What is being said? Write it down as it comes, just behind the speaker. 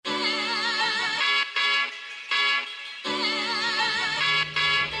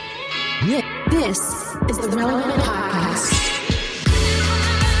This is the Relevant Podcast.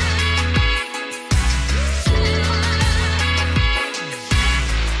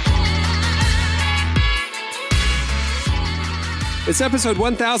 It's episode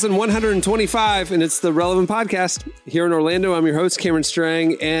 1125, and it's the Relevant Podcast. Here in Orlando, I'm your host, Cameron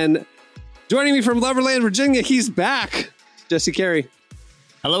Strang, and joining me from Loverland, Virginia, he's back, Jesse Carey.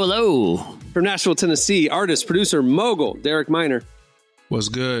 Hello, hello. From Nashville, Tennessee, artist, producer, mogul, Derek Miner. What's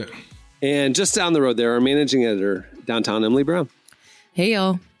good? And just down the road there, our managing editor, downtown, Emily Brown. Hey,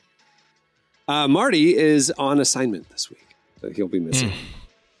 y'all. Marty is on assignment this week, so he'll be missing.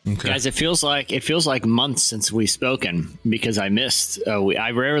 Okay. Guys, it feels like months since we've spoken because I missed a week. I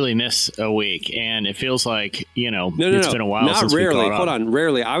rarely miss a week, and it feels like, it's been a while not since rarely. we caught up. Hold on,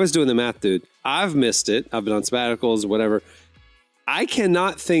 rarely. I was doing the math, dude. I've missed it. I've been on sabbaticals, whatever. I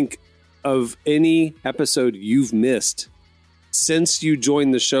cannot think of any episode you've missed since you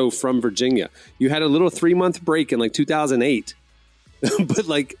joined the show from Virginia. You had a little 3-month break in like 2008,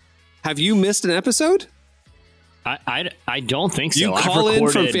 but have you missed an episode? I don't think so. You call in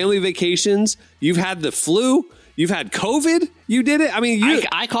from family vacations. You've had the flu. You've had COVID. You did it. I mean,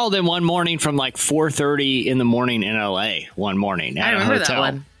 I called in one morning from like 4:30 in the morning in LA one morning. I remember that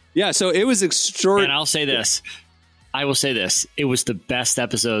one. Yeah, so it was extraordinary. And I will say this. It was the best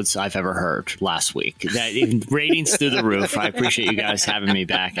episodes I've ever heard last week. Ratings through the roof. I appreciate you guys having me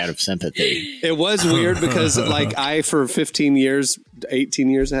back out of sympathy. It was weird because I, for 15 years, 18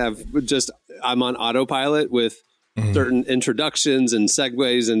 years, I'm on autopilot with certain introductions and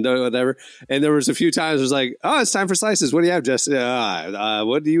segues and whatever. And there was a few times it was like, oh, it's time for slices. What do you have, Jesse?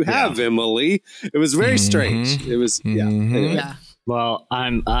 What do you have, Emily? It was very strange. It was, Anyway. Yeah. Well,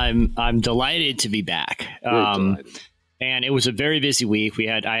 I'm delighted to be back. And it was a very busy week.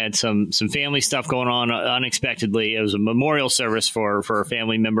 I had some family stuff going on unexpectedly. It was a memorial service for a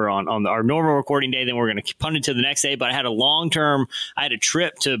family member on our normal recording day. Then we're going to punt it to the next day. But I had a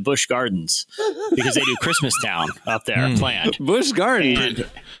trip to Busch Gardens because they do Christmas Town up there planned. Busch Gardens. And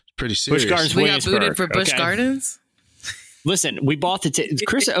Pretty serious. Busch Gardens, We got Williamsburg, booted for Busch Gardens? Listen, we bought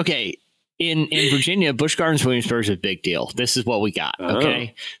Chris. Okay. In Virginia, Busch Gardens Williamsburg is a big deal. This is what we got.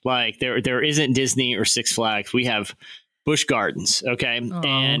 Okay. Like there isn't Disney or Six Flags. We have Busch Gardens. Okay.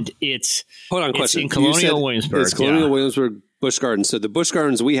 And it's question. In Colonial Williamsburg. It's Colonial Williamsburg, Busch Gardens. So the Busch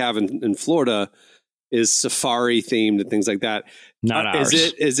Gardens we have in Florida is safari themed and things like that. Not ours.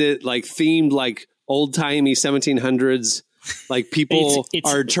 Is it like themed like old timey 1700s? Like people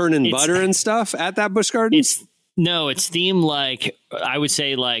are churning butter and stuff at that Busch Gardens? No, it's themed like, I would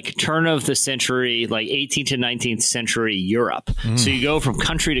say like turn of the century, like 18th to 19th century Europe. So you go from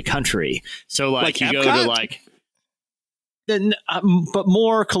country to country. So like you Epcot? go to like, but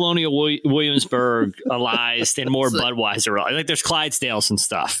more Colonial Williamsburg-alized and more Budweiser. Like there's Clydesdales and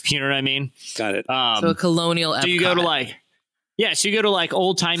stuff. You know what I mean? Got it. So a colonial Epcot. So you go to like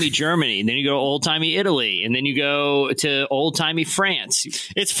old-timey Germany, and then you go to old-timey Italy, and then you go to old-timey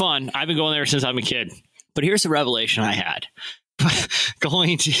France. It's fun. I've been going there since I'm a kid. But here's the revelation I had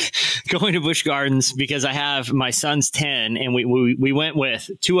going to Busch Gardens because I have my son's 10 and we went with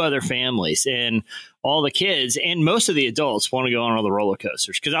 2 other families, and all the kids and most of the adults want to go on all the roller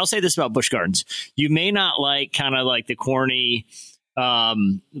coasters. Because I'll say this about Busch Gardens. You may not like kind of like the corny,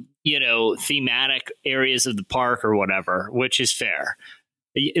 thematic areas of the park or whatever, which is fair.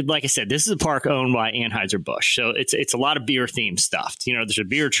 Like I said, this is a park owned by Anheuser-Busch. So it's a lot of beer themed stuff. There's a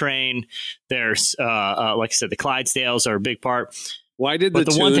beer train. There's, like I said, the Clydesdales are a big part. Why did the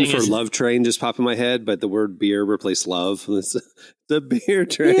tune for Love Train just pop in my head, but the word beer replaced love? It's the beer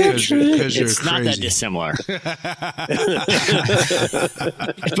train. It's not that dissimilar.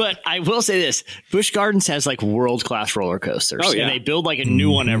 But I will say this. Busch Gardens has like world-class roller coasters. Oh, yeah. And they build like a new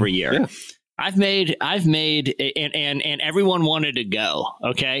one every year. Yeah. I've made, and everyone wanted to go.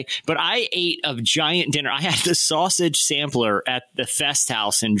 Okay. But I ate a giant dinner. I had the sausage sampler at the Fest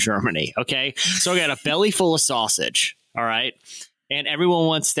House in Germany. Okay. So I got a belly full of sausage. All right. And everyone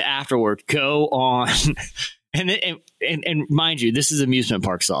wants to afterward go on. And mind you, this is amusement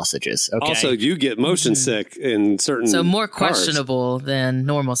park sausages. Okay. Also, you get motion sick in certain. So more cars. questionable than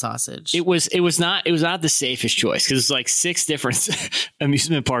normal sausage. It was not the safest choice because it's like 6 different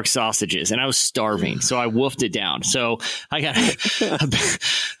amusement park sausages, and I was starving, so I wolfed it down. So I got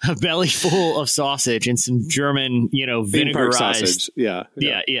a belly full of sausage and some German, vinegarized sausage. Yeah,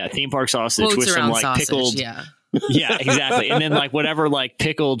 theme park sausage Quotes with some like sausage, pickled. Yeah. Yeah, exactly. And then like whatever like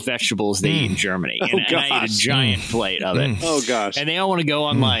pickled vegetables they eat in Germany. And I ate a giant plate of it. Oh gosh. And they all want to go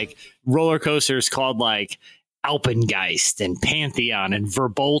on like roller coasters called like Alpengeist and Pantheon and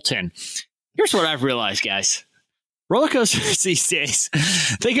Verbolten. Here's what I've realized, guys. roller coasters these days,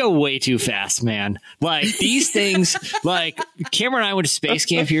 they go way too fast, man. Like these things, like Cameron and I went to space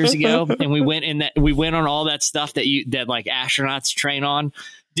camp years ago, and we went on all that stuff that like astronauts train on.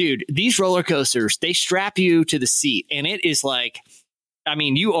 Dude, these roller coasters, they strap you to the seat, and it is like, I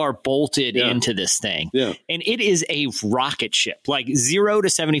mean, you are bolted into this thing. Yeah. And it is a rocket ship, like 0 to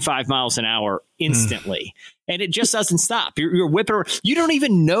 75 miles an hour instantly. And it just doesn't stop. You're whipping around. You don't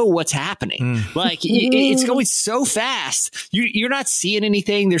even know what's happening. Like it's going so fast. You're not seeing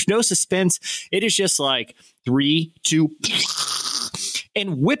anything. There's no suspense. It is just like 3, 2,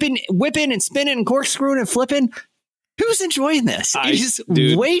 and whipping and spinning and corkscrewing and flipping. Who's enjoying this? It's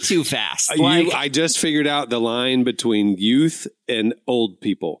way too fast. I just figured out the line between youth and old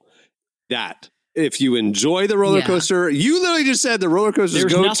people. That if you enjoy the roller coaster, you literally just said the roller coasters go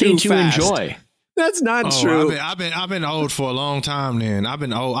too fast. There's nothing to enjoy. That's not true. I've been old for a long time. Then I've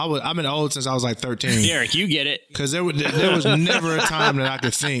been old. I've been old since I was like 13. Derek, you get it. Because there was never a time that I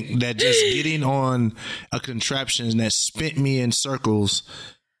could think that just getting on a contraption that spent me in circles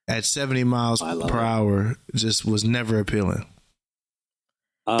at 70 miles per hour just was never appealing.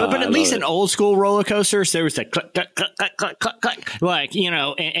 But at least in old school roller coasters, there was the click, click, click, click, click, click, click, like, you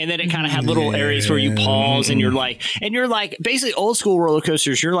know, and then it kind of had little areas where you pause and you're like basically old school roller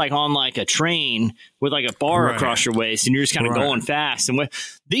coasters. You're like on like a train with like a bar across your waist and you're just kind of going fast. And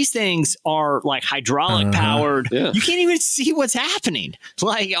these things are like hydraulic powered. Yeah. You can't even see what's happening.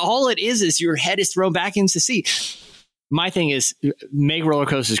 Like all it is your head is thrown back into the seat. My thing is, make roller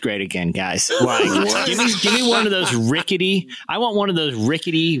coasters great again, guys. Like, give me one of those rickety. I want one of those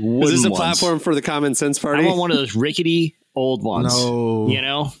rickety wooden ones. Is this a platform for the common sense party? I want one of those rickety old ones. No, you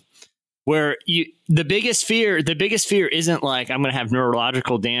know, where the biggest fear isn't like I'm going to have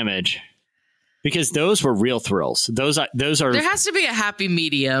neurological damage, because those were real thrills. Those are. There has to be a happy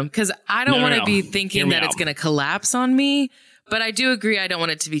medium, because I don't want to be thinking that it's going to collapse on me, but I do agree I don't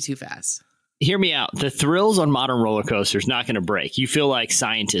want it to be too fast. Hear me out. The thrills on modern roller coasters not going to break. You feel like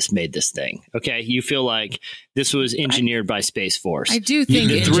scientists made this thing. Okay, you feel like this was engineered by Space Force. I do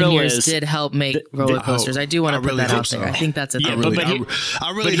think engineers did help make roller coasters. I do want to put that out there. I think that's a thing. I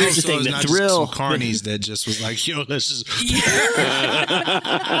really hope so. It's not just some carnies that just was like, yo, let's just.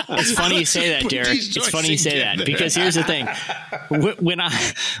 It's funny you say that, Derek. It's funny you say that, because here's the thing: when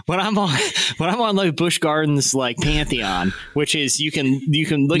I'm on like Busch Gardens like Pantheon, which is you can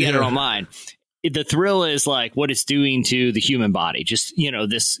look at it online. The thrill is like what it's doing to the human body. Just, you know,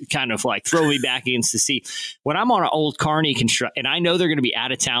 this kind of like throw me back against the seat. When I'm on an old carny and I know they're going to be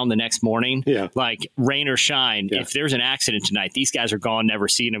out of town the next morning, like rain or shine. Yeah. If there's an accident tonight, these guys are gone, never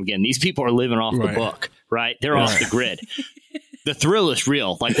seeing them again. These people are living off the book, right? They're off the grid. The thrill is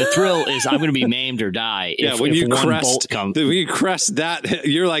real. Like the thrill is I'm going to be maimed or die. When you crest that,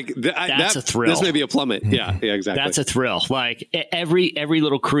 you're like, that's a thrill. This may be a plummet. Yeah, exactly. That's a thrill. Like every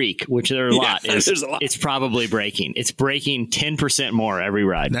little creek, which there are a lot, it's probably breaking. It's breaking 10% more every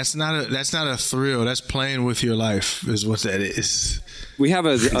ride. That's not a thrill. That's playing with your life is what that is. We have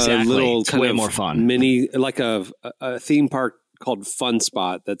a little it's kind way of more fun mini, like a theme park called Fun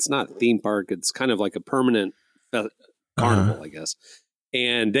Spot. That's not theme park. It's kind of like a permanent carnival, I guess.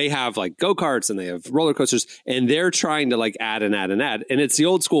 And they have like go-karts and they have roller coasters, and they're trying to like add. And it's the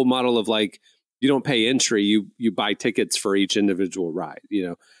old school model of like, you don't pay entry, you buy tickets for each individual ride, you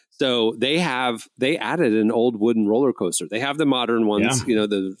know? So they added an old wooden roller coaster. They have the modern ones, you know,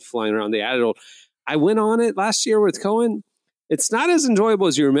 the flying around. They added I went on it last year with Cohen. It's not as enjoyable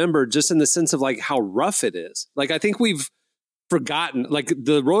as you remember, just in the sense of like how rough it is. Like, I think we've forgotten, like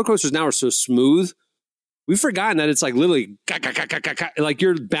the roller coasters now are so smooth. We've forgotten that it's like literally like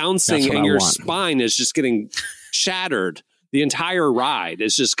you're bouncing and your spine is just getting shattered. The entire ride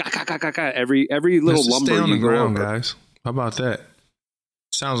is just every little lumber. Stay on the ground, guys. How about that?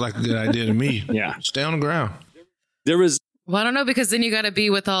 Sounds like a good idea to me. Yeah, stay on the ground. Well, I don't know, because then you got to be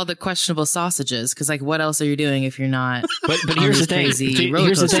with all the questionable sausages. Because like, what else are you doing if you're not? But here's the thing.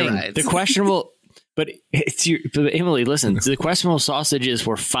 Here's the thing. Rides. The questionable. But Emily, listen, the questionable sausages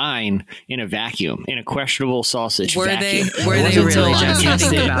were fine in a vacuum, in a questionable sausage vacuum. Were they really? Just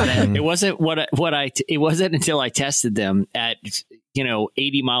think about it. It wasn't it wasn't until I tested them at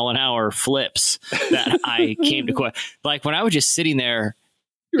 80 mile an hour flips that I came to like when I was just sitting there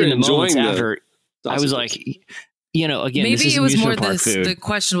in the moments after, I was like, again, maybe this is it was more food. The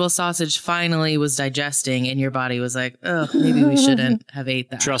questionable sausage finally was digesting, and your body was like, "Oh, maybe we shouldn't have ate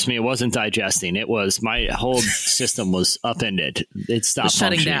that." Trust me, it wasn't digesting. It was my whole system was upended. It stopped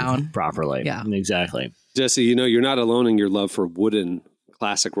shutting functioning down properly. Yeah, exactly. Jesse, you're not alone in your love for wooden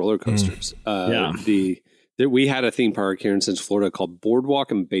classic roller coasters. There's we had a theme park here in Central Florida called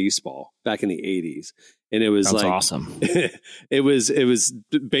Boardwalk and Baseball back in the 80s. And it was That's awesome. it was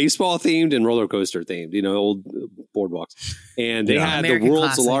baseball themed and roller coaster themed, old boardwalks. And they had American the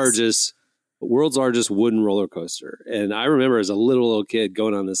world's classics. largest wooden roller coaster. And I remember as a little kid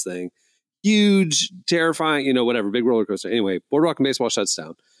going on this thing, huge, terrifying, whatever, big roller coaster. Anyway, Boardwalk and Baseball shuts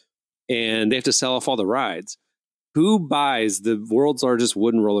down and they have to sell off all the rides. Who buys the world's largest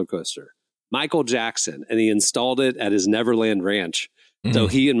wooden roller coaster? Michael Jackson. And he installed it at his Neverland Ranch. So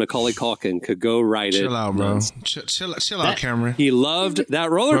he and Macaulay Culkin could go ride it. Chill out, bro. Chill out, Cameron. He loved that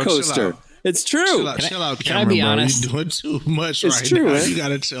roller coaster. It's true. Chill out, Cameron. Can I be honest? You're doing too much It's right true, now. man. You got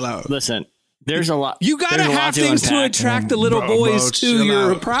to chill out. Listen, there's a lot. You got to there's a lot have things to unpack. attract the little boys to chill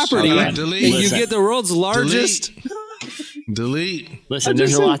your out. property. Chill out. And Delete. you Listen. get the world's largest. Delete. Listen,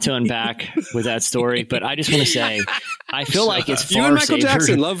 there's a lot to unpack with that story, but I just want to say, I feel like it's far You and Michael safer.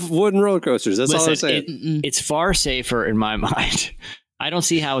 Jackson love wooden roller coasters. That's all I'm saying. It's far safer in my mind. I don't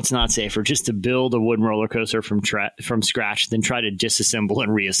see how it's not safer just to build a wooden roller coaster from scratch than try to disassemble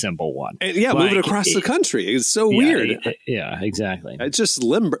and reassemble one. And move it across the country. It's so weird. Yeah, exactly. It's just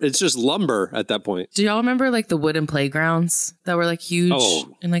lumber. It's just lumber at that point. Do y'all remember like the wooden playgrounds that were like huge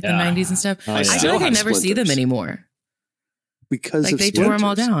in like the 90s and stuff? Oh, I yeah. feel like I have never see them splinters. anymore. Because Like of they tore them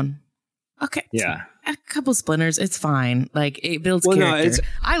all splinters. down. Okay. Yeah. A couple splinters, it's fine. Like it builds Well, no, character.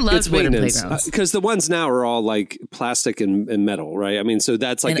 I love wooden playgrounds. because the ones now are all like plastic and metal, right? I mean, so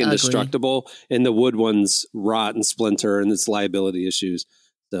that's like And ugly. indestructible, and the wood ones rot and splinter, and it's liability issues.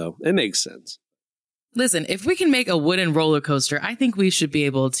 So it makes sense. Listen, if we can make a wooden roller coaster, I think we should be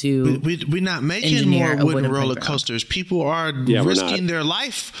able to. We're not making engineer more a wooden wooden roller playground. coasters. People are we're risking not. their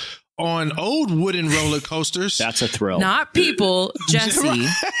life on old wooden roller coasters. That's a thrill. Not people, Jesse.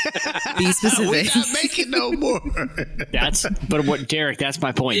 Be We're specific. not making no more. But what, Derek? That's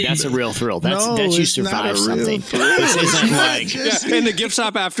my point. That's a real thrill. That's No, you it's not survive a real something. thrill. This isn't like Yeah, in the gift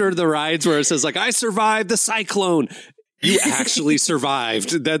shop after the rides where it says like, I survived the cyclone. You actually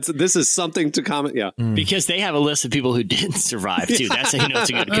survived. This is something to comment. Yeah. because they have a list of people who didn't survive too. That's how you know it's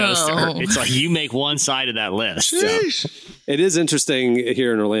a good coaster. Oh. It's like you make one side of that list. So. Sheesh. It is interesting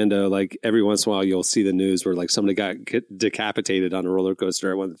here in Orlando. Like every once in a while, you'll see the news where like somebody got decapitated on a roller coaster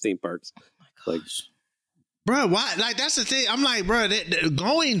at one of the theme parks. Like, Bro, why? Like that's the thing. I'm like, bro,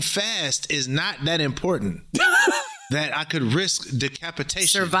 going fast is not that important. That I could risk decapitation.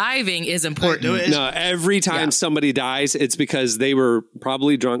 Surviving is important. Like, no, every time somebody dies, it's because they were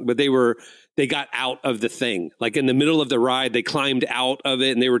probably drunk, but they got out of the thing. Like in the middle of the ride, they climbed out of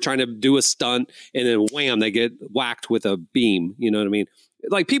it and they were trying to do a stunt, and then wham, they get whacked with a beam. You know what I mean?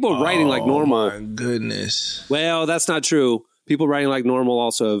 Like people riding like normal. My goodness. Well, that's not true. People riding like normal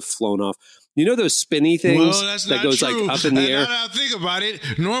also have flown off. You know those spinny things Well, that's that not goes true. like up in the air? Now that I think about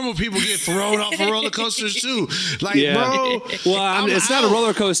it, normal people get thrown off of roller coasters too. Like, Yeah. bro. Well, it's not a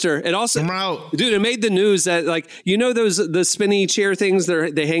roller coaster. It also, I'm out. dude, it made the news that like the spinny chair things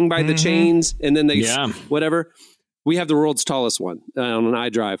they hang by the chains and then they whatever. We have the world's tallest one on an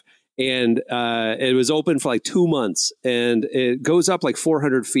iDrive, and it was open for like 2 months, and it goes up like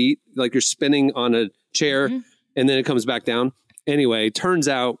 400 feet, like you're spinning on a chair, and then it comes back down. Anyway, turns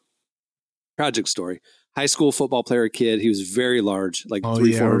out. Tragic story. High school football player kid. He was very large, like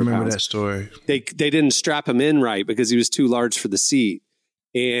 300-400 I remember pounds. that story. They didn't strap him in right because he was too large for the seat,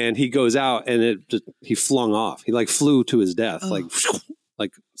 and he goes out and he flung off. He like flew to his death, like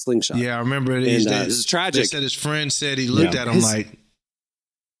slingshot. Yeah, I remember it. And, this is tragic. They said his friend said he looked at him like,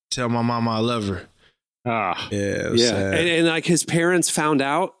 "Tell my mama I love her." Ah, Yeah, it was sad. And like his parents found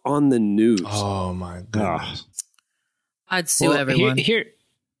out on the news. Oh my goodness. I'd sue everyone.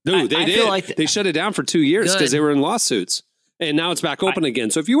 Dude, they I did. feel like they shut it down for 2 years because Good. they were in lawsuits, and now it's back open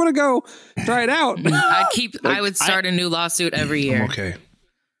again. So if you want to go try it out, I would start a new lawsuit every year. Okay.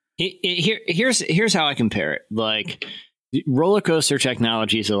 Here's how I compare it. Like roller coaster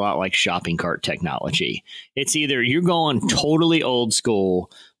technology is a lot like shopping cart technology. It's either you're going totally old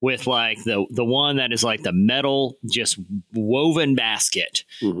school with like the one that is like the metal just woven basket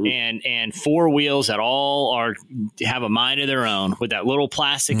and four wheels that all have a mind of their own with that little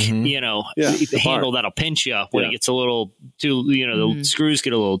plastic handle that'll pinch you up when it gets a little too the screws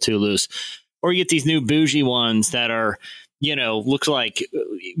get a little too loose, or you get these new bougie ones that are looks like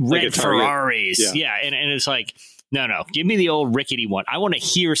red Ferraris and it's like no, give me the old rickety one. I want to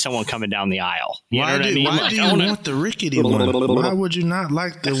hear someone coming down the aisle. Why do you want the rickety one? Why would you not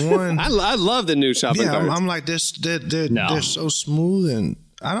like the one? I love the new shopping carts. I'm like this. They're so smooth, and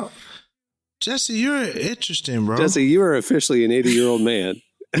I don't. Jesse, you're interesting, bro. Jesse, you are officially an 80-year-old man.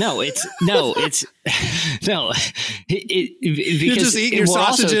 No, it's You're just eating your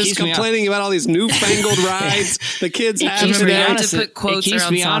sausages, complaining about all these newfangled rides the kids have today. To put quotes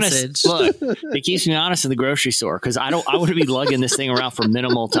around sausage. Look, it keeps me honest in the grocery store because I want to be lugging this thing around for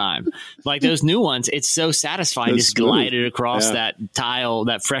minimal time. Like those new ones, it's so satisfying just glided across that tile,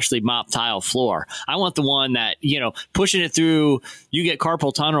 that freshly mopped tile floor. I want the one that, pushing it through, you get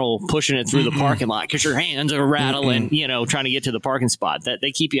carpal tunnel pushing it through the parking lot because your hands are rattling, trying to get to the parking spot. That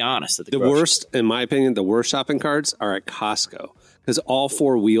they keep you honest at the worst, in my opinion, the worst shopping carts are at Costco because all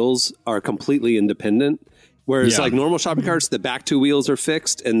four wheels are completely independent. Whereas like normal shopping carts, the back two wheels are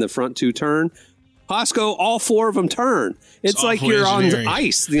fixed and the front two turn. Costco, all four of them turn. It's like you're on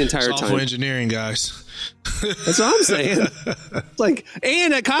ice the entire time. Software engineering, guys. That's what I'm saying.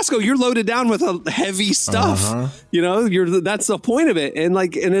 And at Costco, you're loaded down with heavy stuff. That's the point of it. And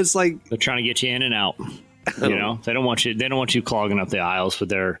it's like they're trying to get you in and out. They don't want you clogging up the aisles with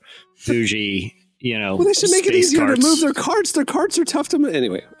their bougie. Well, they should make it easier carts. to move their carts. Their carts are tough to move.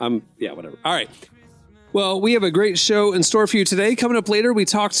 Anyway, whatever. All right. Well, we have a great show in store for you today. Coming up later, we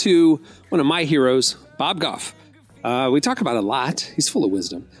talk to one of my heroes, Bob Goff. We talk about a lot. He's full of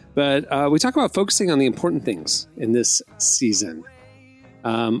wisdom. But we talk about focusing on the important things in this season.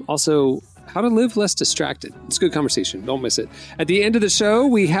 Also, how to live less distracted. It's a good conversation. Don't miss it. At the end of the show,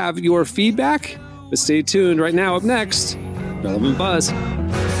 we have your feedback. But stay tuned. Right now, up next, Relevant Buzz.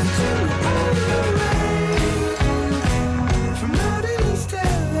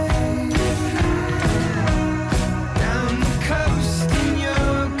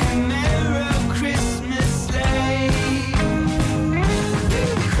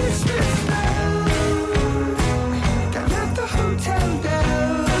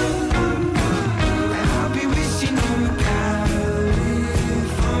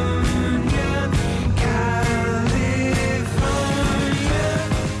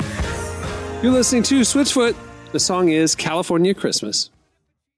 You're listening to Switchfoot. The song is California Christmas.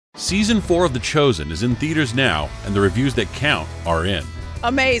 Season 4 of The Chosen is in theaters now, and the reviews that count are in.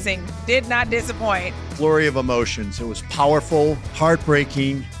 Amazing. Did not disappoint. Flurry of emotions. It was powerful,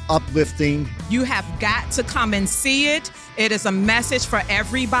 heartbreaking, uplifting. You have got to come and see it. It is a message for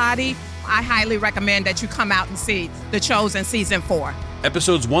everybody. I highly recommend that you come out and see The Chosen Season 4.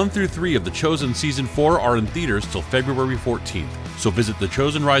 Episodes 1 through 3 of The Chosen Season 4 are in theaters till February 14th. So visit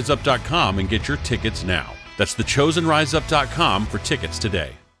thechosenriseup.com and get your tickets now. That's thechosenriseup.com for tickets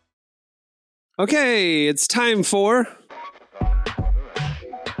today. Okay, it's time for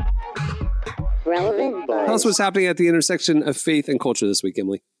Relevant Buzz. Tell us what's happening at the intersection of faith and culture this week,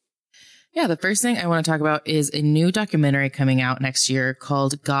 Emily. Yeah, the first thing I want to talk about is a new documentary coming out next year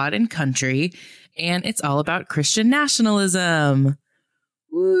called God and Country, and it's all about Christian nationalism.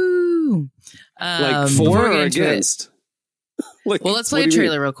 Woo! Like for or against? Well, let's play a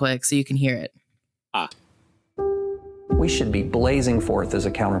trailer real quick so you can hear it. We should be blazing forth as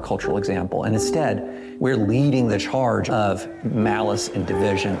a countercultural example, and instead, we're leading the charge of malice and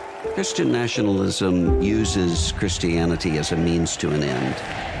division. Christian nationalism uses Christianity as a means to an end,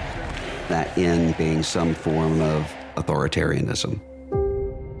 that end being some form of authoritarianism.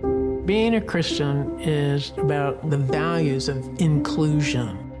 Being a Christian is about the values of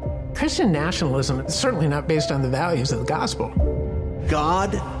inclusion. Christian nationalism is certainly not based on the values of the gospel.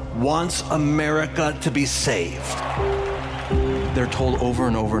 God wants America to be saved. They're told over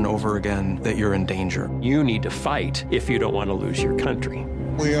and over and over again that you're in danger. You need to fight if you don't want to lose your country.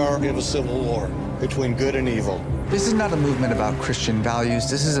 We are in a civil war between good and evil. This is not a movement about Christian values.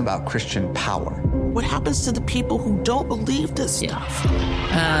 This is about Christian power. What happens to the people who don't believe this stuff?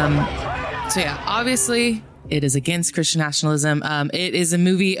 Obviously, it is against Christian nationalism. It is a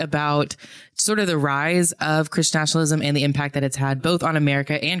movie about sort of the rise of Christian nationalism and the impact that it's had both on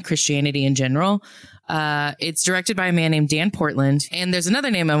America and Christianity in general. It's directed by a man named Dan Portland. And there's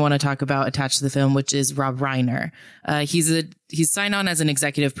another name I want to talk about attached to the film, which is Rob Reiner. He's signed on as an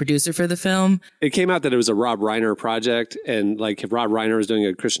executive producer for the film. It came out that it was a Rob Reiner project. And like if Rob Reiner was doing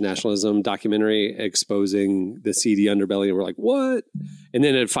a Christian nationalism documentary exposing the seedy underbelly, and we're like, what? And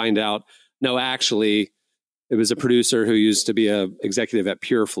then it'd find out, no, actually, it was a producer who used to be a executive at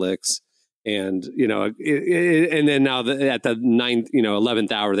PureFlix. And, and then now at the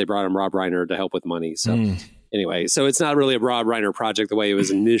 11th hour, they brought him Rob Reiner to help with money. So anyway, so it's not really a Rob Reiner project the way it was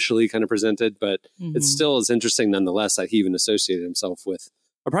initially kind of presented, but it still is interesting nonetheless that he even associated himself with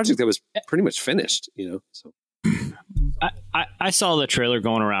a project that was pretty much finished, so. I saw the trailer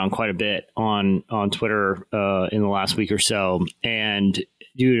going around quite a bit on Twitter in the last week or so. And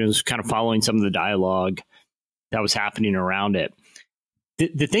dude, I was kind of following some of the dialogue that was happening around it.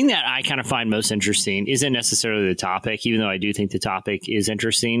 The thing that I kind of find most interesting isn't necessarily the topic, even though I do think the topic is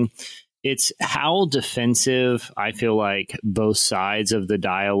interesting. It's how defensive I feel like both sides of the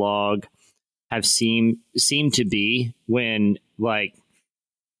dialogue have seemed to be when, like,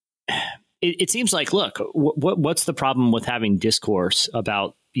 it seems like, look, what's the problem with having discourse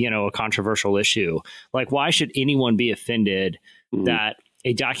about, a controversial issue? Like, why should anyone be offended that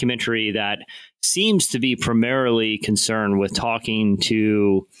a documentary that seems to be primarily concerned with talking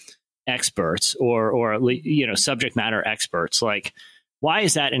to experts or subject matter experts, like, why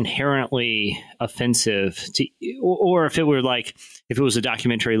is that inherently offensive to, or if it was a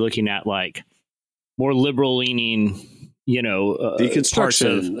documentary looking at like more liberal leaning,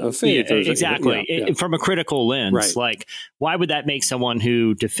 deconstruction of faith. Exactly. From a critical lens, right. Like, why would that make someone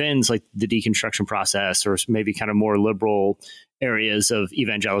who defends like the deconstruction process or maybe kind of more liberal areas of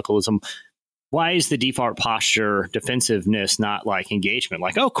evangelicalism? Why is the default posture defensiveness, not like engagement?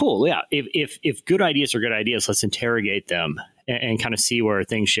 Like, oh, cool. Yeah. If good ideas are good ideas, let's interrogate them and kind of see where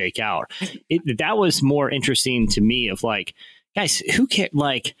things shake out. That was more interesting to me of like, guys, who can't,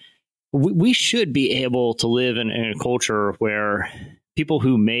 like, we should be able to live in a culture where people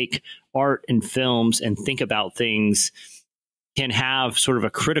who make art and films and think about things can have sort of a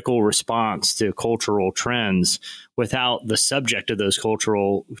critical response to cultural trends without the subject of those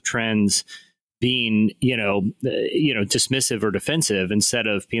cultural trends being, dismissive or defensive, instead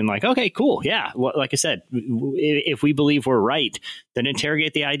of being like, okay, cool. Yeah. Well, like I said, if we believe we're right, then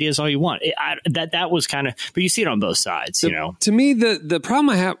interrogate the ideas all you want. That was kind of, but you see it on both sides, To me, the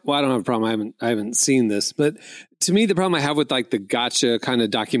problem I have, well, I don't have a problem. I haven't seen this, but to me, the problem I have with like the gotcha kind of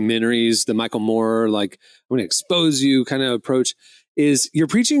documentaries, the Michael Moore, like, I'm going to expose you kind of approach, is you're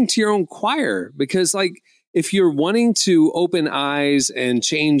preaching to your own choir, because like, if you're wanting to open eyes and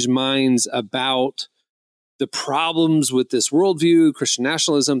change minds about the problems with this worldview, Christian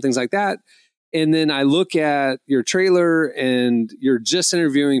nationalism, things like that, and then I look at your trailer and you're just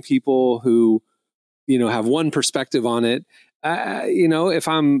interviewing people who, have one perspective on it, if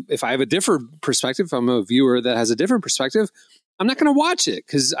I have a different perspective, if I'm a viewer that has a different perspective, I'm not going to watch it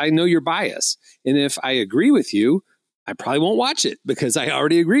because I know your bias. And if I agree with you, I probably won't watch it because I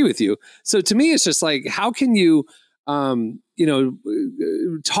already agree with you. So to me, it's just like, how can you,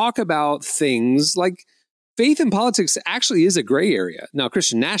 talk about things like faith and politics actually is a gray area. Now,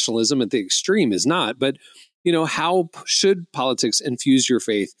 Christian nationalism at the extreme is not, but, how should politics infuse your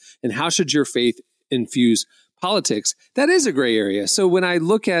faith, and how should your faith infuse politics? That is a gray area. So when I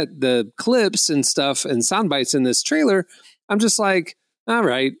look at the clips and stuff and sound bites in this trailer, I'm just like, all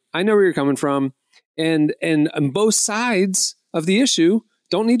right, I know where you're coming from. And on both sides of the issue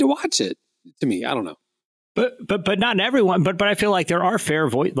don't need to watch it. To me, I don't know. But not everyone. But I feel like there are fair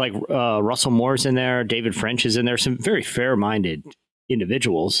voice, like Russell Moore's in there, David French is in there, some very fair-minded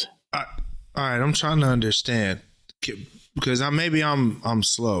individuals. All right, I'm trying to understand because I'm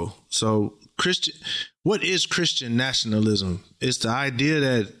slow. So what is Christian nationalism? It's the idea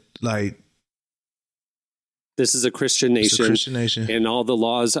that like, this is a Christian nation, and all the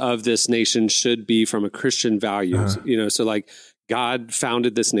laws of this nation should be from a Christian values. So like God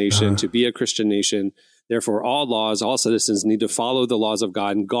founded this nation to be a Christian nation. Therefore, all laws, all citizens need to follow the laws of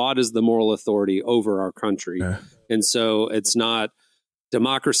God, and God is the moral authority over our country. And so it's not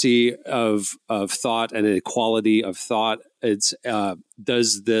democracy of thought and equality of thought. It's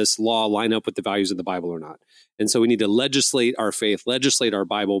does this law line up with the values of the Bible or not? And so we need to legislate our faith, legislate our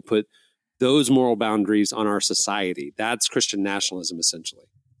Bible, put those moral boundaries on our society. That's Christian nationalism, essentially.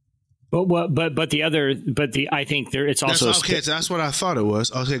 I think there it's also that's what I thought it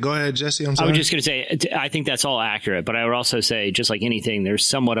was. Okay, go ahead, Jesse. I'm sorry. I was just going to say, I think that's all accurate, but I would also say, just like anything, there's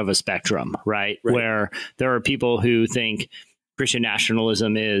somewhat of a spectrum, right? Where there are people who think Christian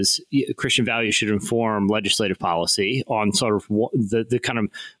nationalism is Christian values should inform legislative policy on sort of the kind of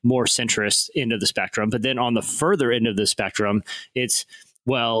more centrist end of the spectrum. But then on the further end of the spectrum, it's,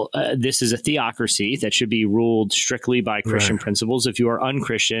 this is a theocracy that should be ruled strictly by Christian principles. If you are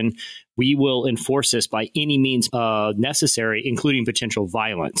unchristian, we will enforce this by any means necessary, including potential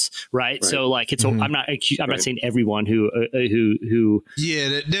violence. Right. So, like, it's I'm not saying everyone who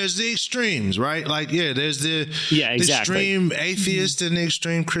there's the extremes, right? Like, there's the extreme atheist and the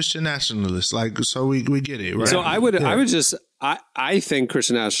extreme Christian nationalist. Like, so we get it, right? So I think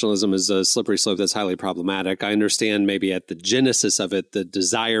Christian nationalism is a slippery slope that's highly problematic. I understand maybe at the genesis of it, the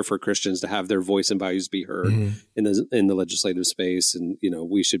desire for Christians to have their voice and values be heard in the legislative space, and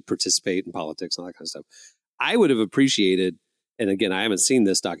we should participate in politics and all that kind of stuff. I would have appreciated, and again, I haven't seen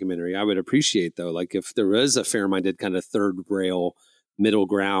this documentary. I would appreciate though, like if there was a fair-minded kind of third rail middle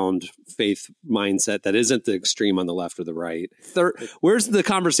ground faith mindset that isn't the extreme on the left or the right. Where's the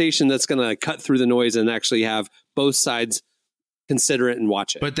conversation that's going to cut through the noise and actually have both sides consider it and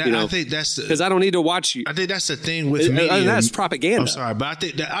watch it? But that, I think that's because I don't need to watch you. I think that's the thing with media. That's propaganda. I'm sorry, but I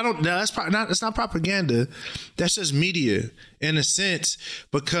think that that's not propaganda. That's just media in a sense,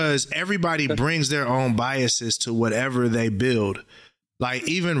 because everybody brings their own biases to whatever they build. Like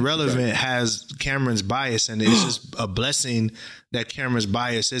even Relevant has Cameron's bias, and it's just a blessing that Cameron's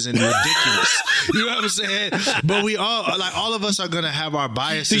bias isn't ridiculous. You know what I'm saying? But we all of us are going to have our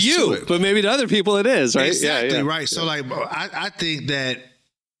biases to you, it. But maybe to other people it is, right? Exactly, right. So like, I think that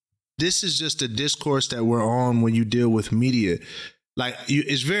this is just a discourse that we're on when you deal with media. Like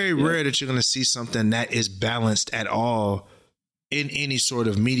it's very rare that you're going to see something that is balanced at all in any sort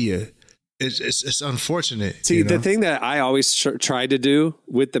of media. It's unfortunate. See, the thing that I always tried to do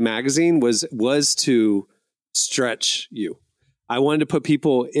with the magazine was to stretch you. I wanted to put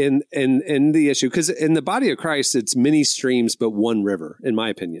people in the issue, because in the body of Christ, it's many streams, but one river, in my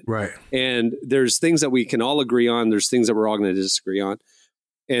opinion. Right. And there's things that we can all agree on. There's things that we're all going to disagree on.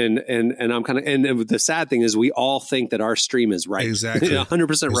 And I'm kind of, and the sad thing is we all think that our stream is right. Exactly.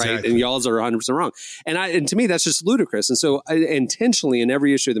 100% right. And y'all's are 100% wrong. And to me, that's just ludicrous. And so intentionally in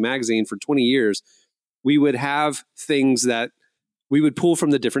every issue of the magazine for 20 years, we would have things that we would pull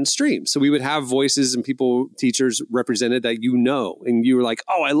from the different streams. So we would have voices and people, teachers represented that, and you were like,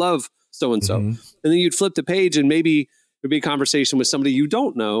 oh, I love so-and-so. And then you'd flip the page and maybe there'd be a conversation with somebody you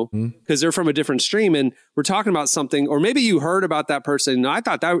don't know because they're from a different stream, and we're talking about something, or maybe you heard about that person. I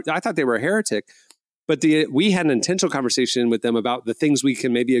thought they were a heretic, but we had an intentional conversation with them about the things we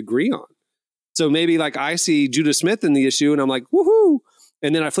can maybe agree on. So maybe like I see Judah Smith in the issue and I'm like, woohoo.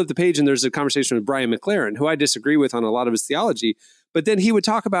 And then I flip the page and there's a conversation with Brian McLaren, who I disagree with on a lot of his theology, but then he would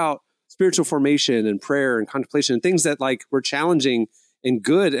talk about spiritual formation and prayer and contemplation and things that like were challenging and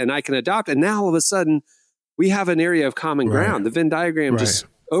good and I can adopt. And now all of a sudden, we have an area of common ground. The Venn diagram just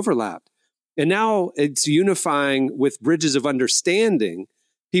overlapped. And now it's unifying with bridges of understanding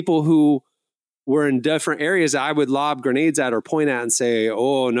people who were in different areas that I would lob grenades at or point at and say,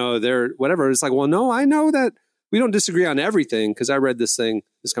 oh, no, they're whatever. It's like, well, no, I know that we don't disagree on everything because I read this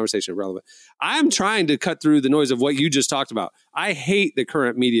conversation Relevant. I'm trying to cut through the noise of what you just talked about. I hate the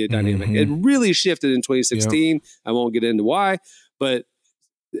current media dynamic. It really shifted in 2016. Yep. I won't get into why, but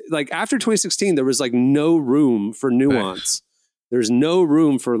like after 2016, there was like no room for nuance. There's no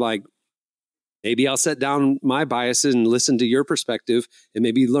room for like, maybe I'll set down my biases and listen to your perspective and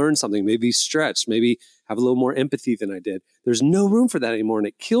maybe learn something, maybe stretch, maybe have a little more empathy than I did. There's no room for that anymore. And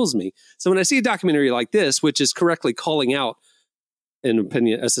it kills me. So when I see a documentary like this, which is correctly calling out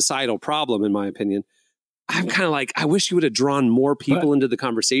a societal problem, in my opinion, I'm kind of like, I wish you would have drawn more people into the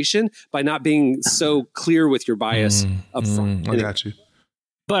conversation by not being so clear with your bias up front. I got you.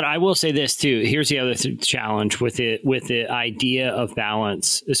 But I will say this too. Here's the other challenge with the idea of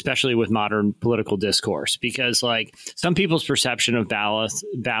balance, especially with modern political discourse, because like some people's perception of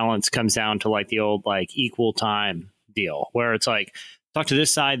balance comes down to like the old like equal time deal, where it's like talk to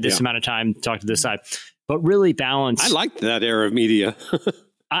this side this amount of time, talk to this side. But really, balance. I like that era of media.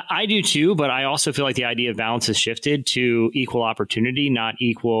 I do too, but I also feel like the idea of balance has shifted to equal opportunity, not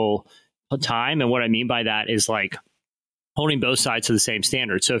equal time. And what I mean by that is like holding both sides to the same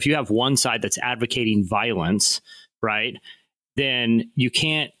standard. So if you have one side that's advocating violence, right, then you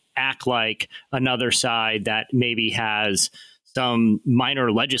can't act like another side that maybe has some minor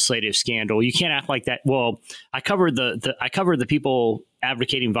legislative scandal. You can't act like that. Well, I covered the people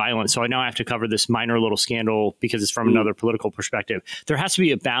advocating violence, so I now have to cover this minor little scandal because it's from another political perspective. There has to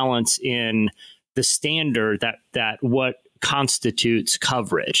be a balance in the standard that what constitutes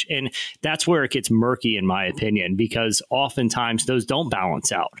coverage. And that's where it gets murky, in my opinion, because oftentimes those don't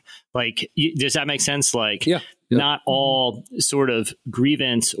balance out. Like, does that make sense? Like, not all sort of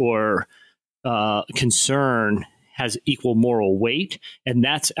grievance or concern has equal moral weight. And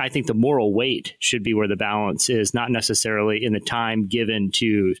that's, I think the moral weight should be where the balance is, not necessarily in the time given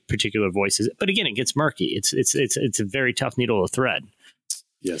to particular voices. But again, it gets murky. It's a very tough needle to thread.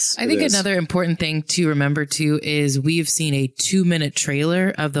 Yes. I think another important thing to remember too is we've seen a 2-minute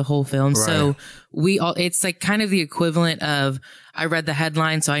trailer of the whole film. Right. So it's like kind of the equivalent of, I read the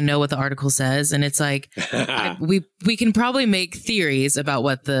headline, so I know what the article says. And it's like, we can probably make theories about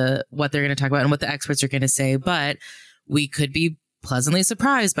what they're going to talk about and what the experts are going to say, but we could be pleasantly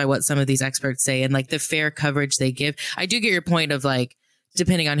surprised by what some of these experts say and like the fair coverage they give. I do get your point of like,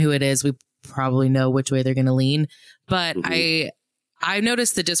 depending on who it is, we probably know which way they're going to lean, but I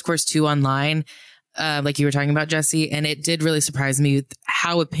noticed the discourse too online. like you were talking about, Jesse, and it did really surprise me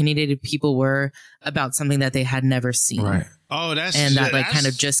how opinionated people were about something that they had never seen. Right. Oh, that kind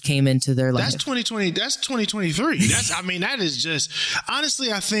of just came into their life. That's 2020. That's 2023. That is just,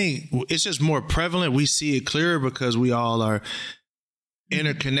 honestly, I think it's just more prevalent. We see it clearer because we all are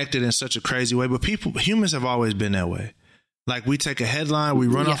interconnected in such a crazy way. But humans have always been that way. Like, we take a headline, we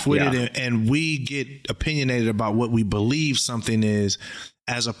run off with it, and we get opinionated about what we believe something is,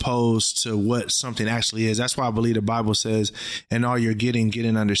 as opposed to what something actually is. That's why I believe the Bible says, and all you're getting, get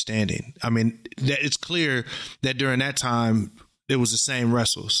an understanding. I mean, it's clear that during that time, it was the same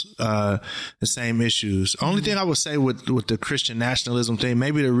wrestles, the same issues. Only thing I would say with the Christian nationalism thing,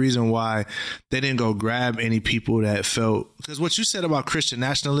 maybe the reason why they didn't go grab any people that felt, because what you said about Christian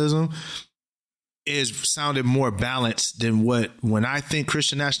nationalism sounded more balanced than when I think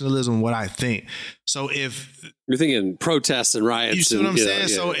Christian nationalism, what I think. So if you're thinking protests and riots, you see what I'm saying?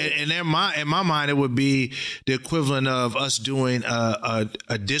 So in my mind, it would be the equivalent of us doing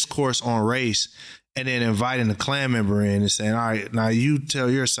a discourse on race and then inviting a Klan member in and saying, all right, now you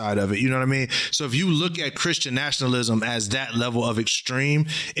tell your side of it. You know what I mean? So if you look at Christian nationalism as that level of extreme,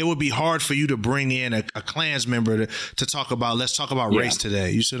 it would be hard for you to bring in a Klans member to talk about, let's talk about race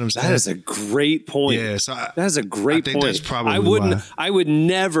today. You see what I'm saying? That is a great point. Yeah, so that is a great point. That's probably I would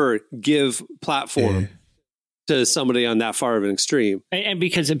never give platform to somebody on that far of an extreme. And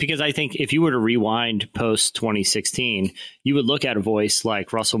because I think if you were to rewind post 2016, you would look at a voice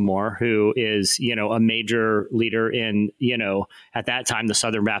like Russell Moore, who is, a major leader in, at that time, the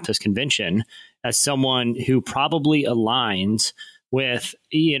Southern Baptist Convention, as someone who probably aligns with,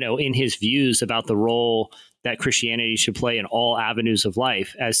 in his views about the role that Christianity should play in all avenues of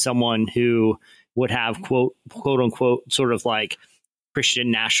life, as someone who would have quote unquote, sort of like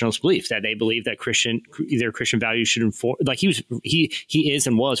Christian nationalist belief, that they believe that their Christian values should inform. Like he is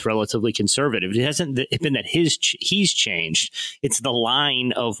and was relatively conservative. It hasn't been that he's changed. It's the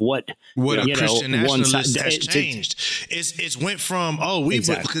line of what a Christian nationalist has changed. It's went from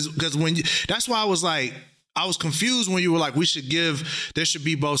because when that's why I was confused when you were like, there should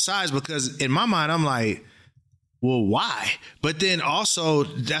be both sides, because in my mind I'm like, well, why? But then also,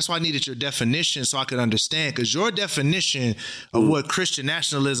 that's why I needed your definition so I could understand, because your definition of what Christian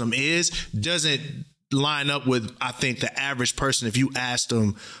nationalism is doesn't line up with, I think, the average person. If you asked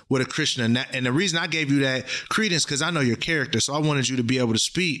them what a Christian, and the reason I gave you that credence, because I know your character, so I wanted you to be able to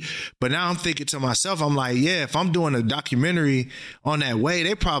speak. But now I'm thinking to myself, I'm like, yeah, if I'm doing a documentary on that way,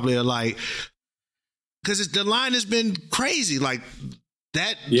 they probably are like, because the line has been crazy, like.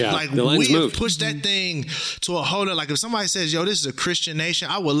 We have pushed that thing to a whole other, like if somebody says, yo, this is a Christian nation,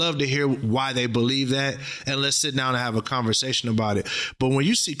 I would love to hear why they believe that, and let's sit down and have a conversation about it. But when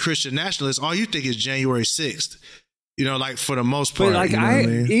you see Christian nationalists, all you think is January 6th, like for the most part. But like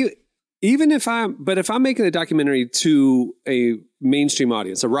if I'm making a documentary to a mainstream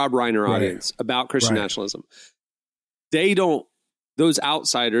audience, a Rob Reiner audience about Christian nationalism, those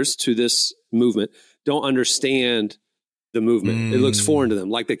outsiders to this movement don't understand the movement. It looks foreign to them,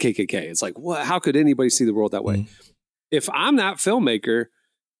 like the KKK. It's like, what? How could anybody see the world that way? If I'm that filmmaker,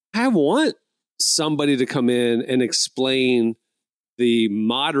 I want somebody to come in and explain the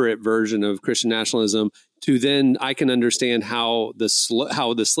moderate version of Christian nationalism, to then I can understand how the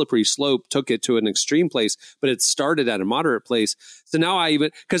slippery slope took it to an extreme place, but it started at a moderate place. So now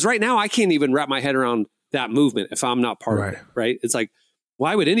because right now I can't even wrap my head around that movement if I'm not part of it, right? It's like,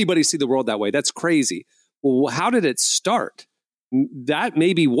 why would anybody see the world that way? That's crazy. Well, how did it start? That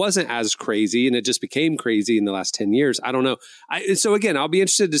maybe wasn't as crazy, and it just became crazy in the last 10 years. I don't know. So again, I'll be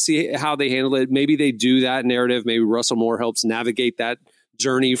interested to see how they handle it. Maybe they do that narrative. Maybe Russell Moore helps navigate that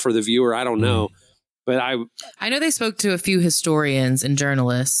journey for the viewer. I don't know. But I know they spoke to a few historians and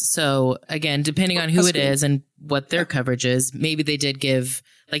journalists. So again, depending on who it is and what their coverage is, maybe they did give,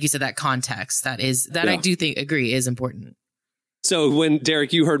 like you said, that context. I do agree is important. So when,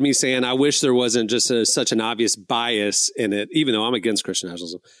 Derek, you heard me saying, I wish there wasn't just such an obvious bias in it, even though I'm against Christian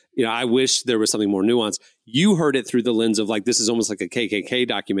nationalism, I wish there was something more nuanced. You heard it through the lens of like, this is almost like a KKK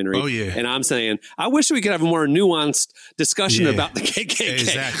documentary. Oh, yeah. And I'm saying, I wish we could have a more nuanced discussion about the KKK.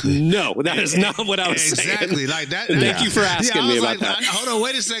 Exactly. No, that is not what I was saying. Exactly. Like that. Thank you for asking me about that. Hold on,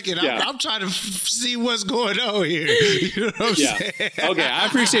 wait a second. I'm trying to see what's going on here. You know what I'm saying? Okay, I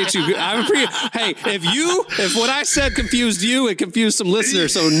appreciate you. Hey, if what I said confused you, it confused some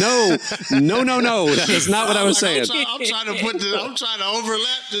listeners. So no. That is not what I was saying. I'm trying to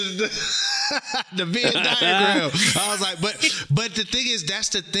overlap the Venn diagram. I was like, but the thing is, that's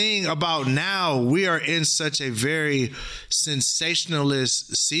the thing about now. We are in such a very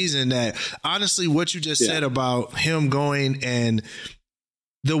sensationalist season that honestly, what you just said about him going and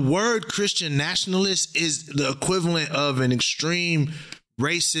the word Christian nationalist is the equivalent of an extreme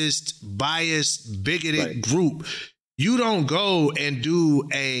racist, biased, bigoted group. You don't go and you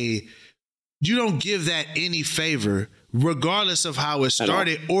don't give that any favor, regardless of how it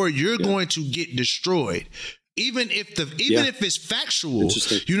started, or you're going to get destroyed. Even if it's factual,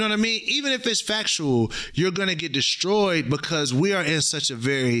 you know what I mean? Even if it's factual, you're going to get destroyed because we are in such a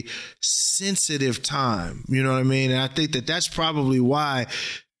very sensitive time. You know what I mean? And I think that's probably why.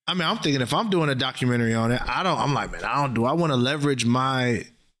 I mean, I'm thinking if I'm doing a documentary on it, I'm like, man, I want to leverage my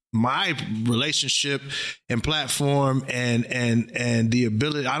relationship and platform and the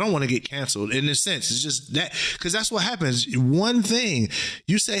ability. I don't want to get canceled in a sense. It's just that, because that's what happens. One thing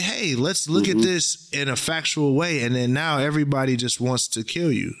you say, hey, let's look at this in a factual way, and then now everybody just wants to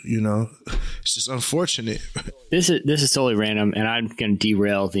kill you. You know, it's just unfortunate. This is totally random, and I'm going to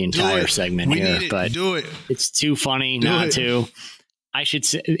derail the entire segment here. But it's too funny not to. I should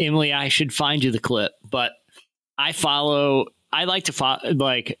say, Emily, I should find you the clip, but I like to follow,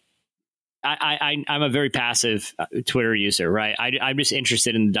 like, I'm a very passive Twitter user, right? I'm just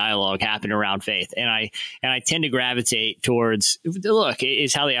interested in the dialogue happening around faith. And I tend to gravitate towards, look,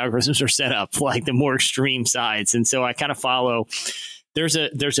 it's how the algorithms are set up, like the more extreme sides. And so I kind of follow. There's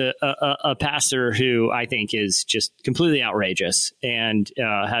a pastor who I think is just completely outrageous and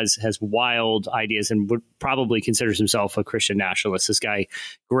has wild ideas and would probably considers himself a Christian nationalist. This guy,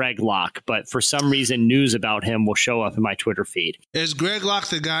 Greg Locke, but for some reason, news about him will show up in my Twitter feed. Is Greg Locke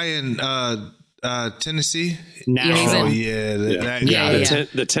the guy in Tennessee? Nashville. Oh yeah, that guy.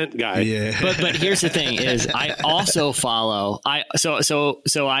 The tent guy. Yeah. But here's the thing: is I also follow. I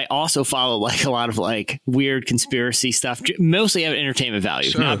also follow like a lot of like weird conspiracy stuff, mostly have entertainment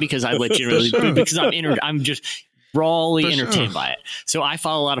value, not because I legitimately, but because I'm just rawly entertained by it. So I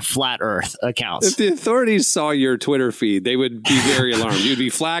follow a lot of flat Earth accounts. If the authorities saw your Twitter feed, they would be very alarmed. You'd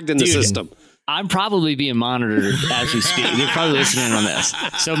be flagged in the system. I'm probably being monitored as we speak. They're probably listening on this.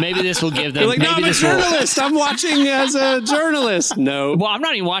 So maybe this will give them... You're like, no, I'm a journalist. I'm watching as a journalist. No. Well, I'm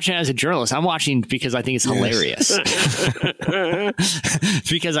not even watching as a journalist. I'm watching because I think it's hilarious.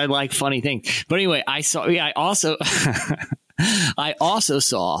 Because I like funny things. But anyway, I also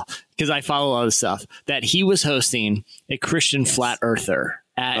saw, because I follow all this stuff, that he was hosting a Christian flat earther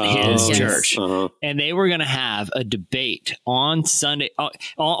at his church. And they were going to have a debate on Sunday,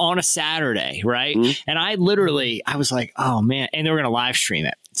 on a Saturday, right? And I was like, oh man. And they were going to live stream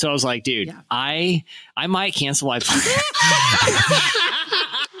it. So I was like, dude, I might cancel my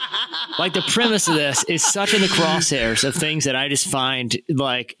like the premise of this is such in the crosshairs of things that I just find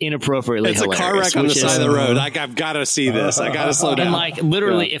like inappropriately hilarious. It's a car wreck on the side of the road. Like, I've got to see this. I got to slow down. And like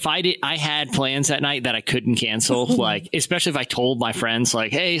literally, if I had plans that night that I couldn't cancel, like especially if I told my friends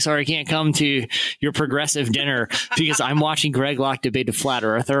like, hey, sorry, I can't come to your progressive dinner because I'm watching Greg Locke debate a flat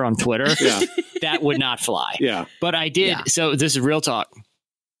earther on Twitter. That would not fly. But I did. So this is real talk.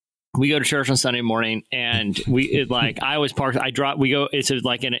 We go to church on Sunday morning, and I always park.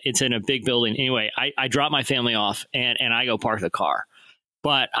 It's in a big building. Anyway, I drop my family off, and I go park the car.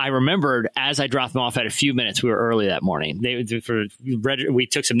 But I remembered as I dropped them off, I had a few minutes. We were early that morning. We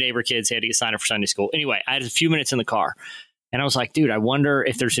took some neighbor kids. They had to get signed up for Sunday school. Anyway, I had a few minutes in the car, and I was like, dude, I wonder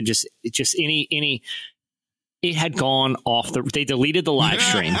if there's just any. It had gone off. They deleted the live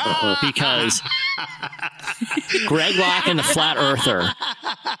stream because Greg Locke and the Flat Earther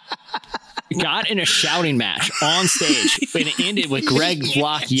got in a shouting match on stage, and it ended with Greg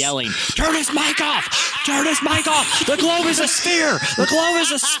Locke yelling, "Turn his mic off! Turn his mic off! The globe is a sphere! The globe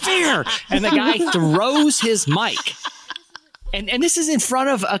is a sphere!" And the guy throws his mic. And this is in front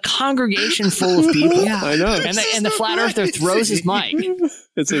of a congregation full of people. I know. And the Flat Earther throws his mic.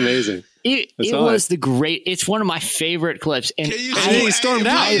 It's amazing. It was it's one of my favorite clips. And he stormed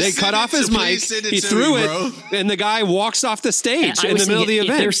out. They cut off his mic. He threw it, and the guy walks off the stage in the middle of the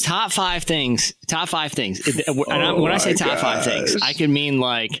event. There's top five things. When I say top five things, I could mean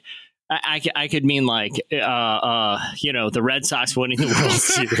like. I could mean like, the Red Sox winning the World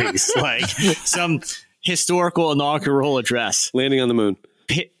Series, like some historical inaugural address, landing on the moon.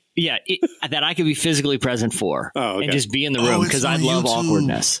 That I could be physically present for, and just be in the room because I love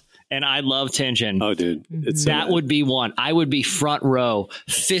awkwardness and I love tension. Oh, dude, would be one. I would be front row,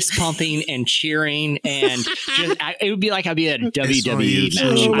 fist pumping and cheering, and it would be like I'd be at a WWE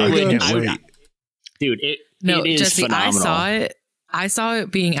match. It is Jesse, phenomenal. I saw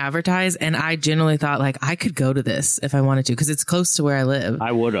it being advertised, and I genuinely thought like I could go to this if I wanted to because it's close to where I live.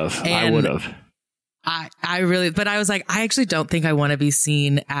 I would have. I really, but I was like, I actually don't think I want to be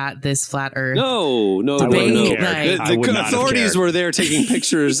seen at this flat Earth. No. debate. The authorities were there taking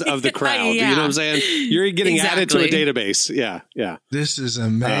pictures of the crowd. Yeah. You know what I'm saying? You're getting added to a database. Yeah. This is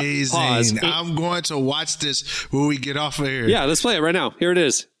amazing. Pause. I'm going to watch this when we get off of here. Yeah, let's play it right now. Here it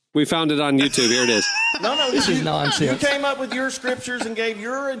is. We found it on YouTube. Here it is. No, this is nonsense. You came up with your scriptures and gave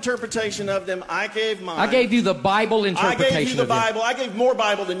your interpretation of them. I gave mine. I gave you the Bible interpretation. I gave you the Bible. I gave more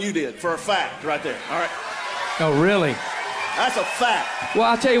Bible than you did, for a fact, right there. All right. Oh, really? That's a fact. Well,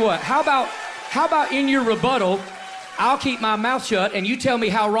 I'll tell you what. How about in your rebuttal, I'll keep my mouth shut and you tell me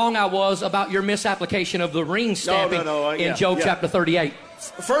how wrong I was about your misapplication of the ring stamping in Job chapter 38.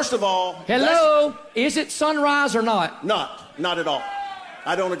 First of all, hello, is it sunrise or not? Not at all.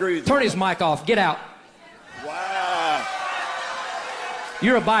 I don't agree with you. Turn his mic off. Get out. Wow.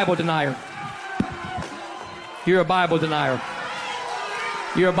 You're a Bible denier. You're a Bible denier.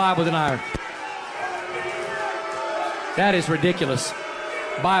 You're a Bible denier. That is ridiculous.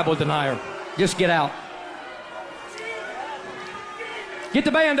 Bible denier. Just get out. Get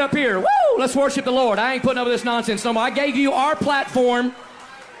the band up here. Woo! Let's worship the Lord. I ain't putting up with this nonsense no more. I gave you our platform.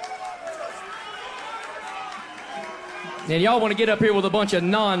 And y'all want to get up here with a bunch of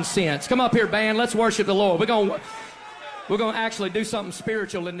nonsense. Come up here, band. Let's worship the Lord. We're going to actually do something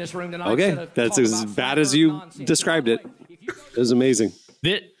spiritual in this room tonight. Okay, that's as bad as you described it. It was amazing.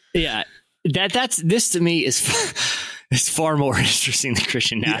 This to me is far more interesting than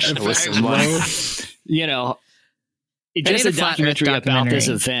Christian nationalism. Just a documentary about this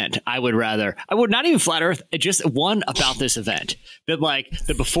event. I would not even Flat Earth, just one about this event. But like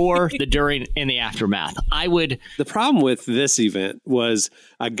the before, the during, and the aftermath. The problem with this event was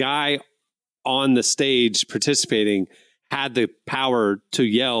a guy on the stage participating had the power to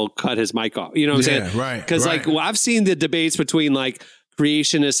yell, cut his mic off. You know what I'm saying? Right. Because I've seen the debates between like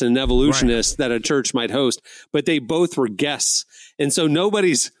creationists and evolutionists that a church might host, but they both were guests. And so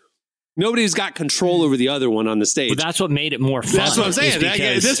nobody's got control over the other one on the stage. Well, that's what made it more fun. That's what I'm saying.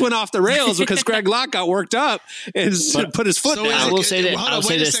 This went off the rails because Greg Locke got worked up and put his foot down. I will say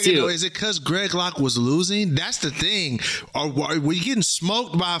this too. Is it because Greg Locke was losing? That's the thing. Or were you getting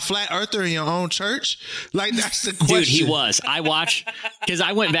smoked by a flat earther in your own church? Like, that's the question. Dude, he was. I watched because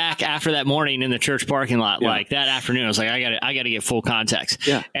I went back after that morning in the church parking lot. Like that afternoon, I was like, I got to get full context.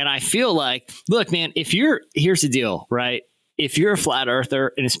 Yeah. And I feel like, look, man, here's the deal, right? If you're a flat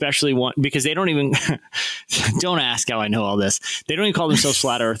earther, and especially one, because they don't even, don't ask how I know all this. They don't even call themselves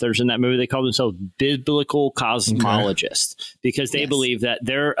flat earthers in that movie. They call themselves biblical cosmologists because they believe that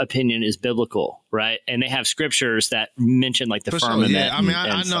their opinion is biblical, right? And they have scriptures that mention like the firmament. Yeah, I mean,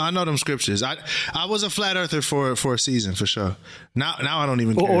 I know them scriptures. I was a flat earther for a season for sure. Now I don't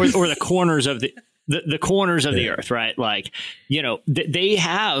even care. Or the corners of the corners of the earth, right? Like, they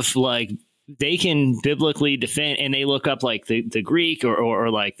have like, they can biblically defend, and they look up like the Greek or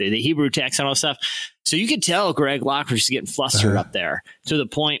like the Hebrew text and all that stuff. So you could tell Greg Locke was just getting flustered up there to the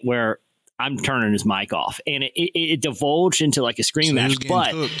point where I'm turning his mic off, and it divulged into like a screaming match.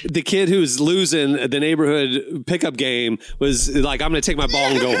 But the kid who's losing the neighborhood pickup game was like, "I'm going to take my ball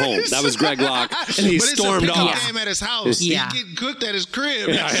and go home." That was Greg Locke, and he stormed off. Game at his house. Yeah. He's getting cooked at his crib.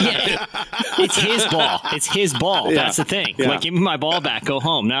 Yeah. It's his ball. It's his ball. Yeah. That's the thing. Yeah. Like, give me my ball back. Go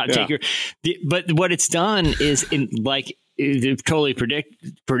home. Not take your. But what it's done is totally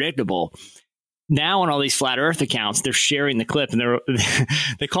predictable. Now on all these flat Earth accounts, they're sharing the clip, and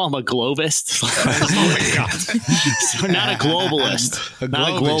they call him a globist. Oh my God! So not a globalist, not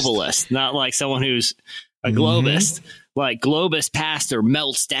a globalist, not like someone who's a globist. Like globist pastor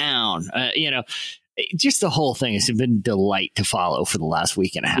melts down. Just the whole thing has been a delight to follow for the last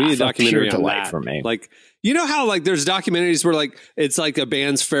week and a half. We need a documentary pure on delight that. For me. Like, you know how like there's documentaries where like it's like a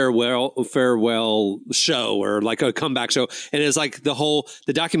band's farewell show or like a comeback show, and it's like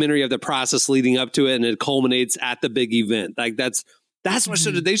the documentary of the process leading up to it, and it culminates at the big event. Like that's what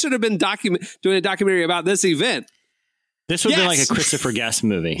they should have been doing a documentary about this event. This would be like a Christopher Guest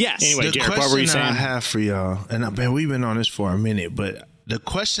movie. Yes. Anyway, the Derek, what were you saying? I have for y'all, and man, we've been on this for a minute, but the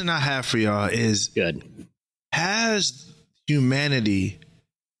question I have for y'all is: good. Has humanity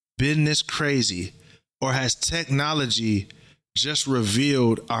been this crazy, or has technology just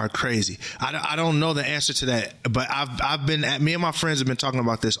revealed our crazy? I don't know the answer to that, but me and my friends have been talking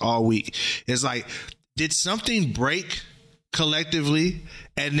about this all week. It's like, did something break collectively,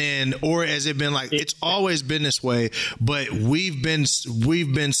 and then, or has it been like it's always been this way, but we've been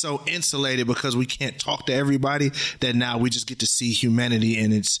so insulated because we can't talk to everybody that now we just get to see humanity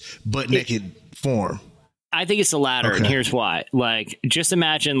in its butt naked form? I think it's the latter, and here's why. Like, just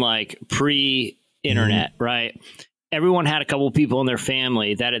imagine like pre-internet, right? Everyone had a couple of people in their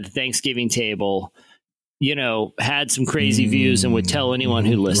family that at the Thanksgiving table, had some crazy views and would tell anyone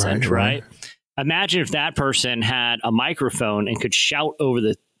who listened, right? Imagine if that person had a microphone and could shout over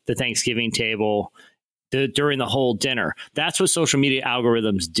the Thanksgiving table during the whole dinner. That's what social media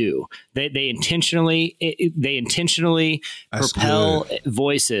algorithms do. They intentionally propel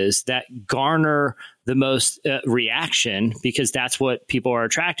voices that garner the most reaction, because that's what people are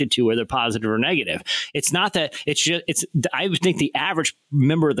attracted to, whether positive or negative. It's not that I would think the average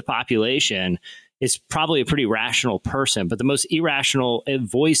member of the population is probably a pretty rational person, but the most irrational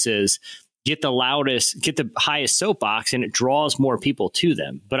voices get the highest soapbox, and it draws more people to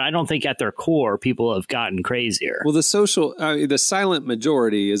them. But I don't think at their core, people have gotten crazier. Well, the silent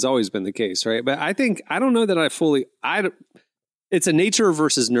majority has always been the case, right? But I don't know that it's a nature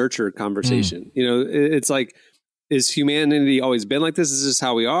versus nurture conversation. It's like, is humanity always been like this? Is this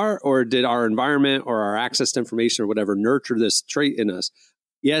how we are? Or did our environment or our access to information or whatever nurture this trait in us?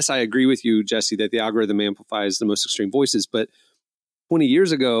 Yes, I agree with you, Jesse, that the algorithm amplifies the most extreme voices. But 20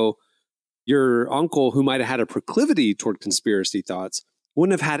 years ago, your uncle, who might have had a proclivity toward conspiracy thoughts,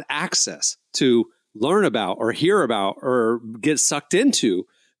 wouldn't have had access to learn about or hear about or get sucked into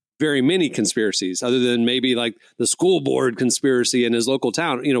very many conspiracies, other than maybe like the school board conspiracy in his local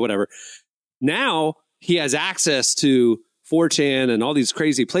town, whatever. Now he has access to 4chan and all these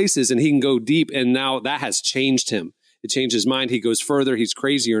crazy places, and he can go deep. And now that has changed him. It changed his mind. He goes further. He's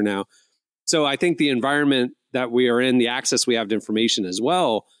crazier now. So I think the environment that we are in, the access we have to information as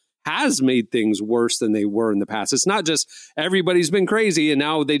well, has made things worse than they were in the past. It's not just everybody's been crazy and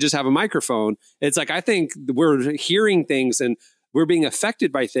now they just have a microphone. It's like, I think we're hearing things and we're being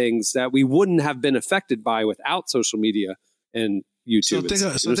affected by things that we wouldn't have been affected by without social media and YouTube.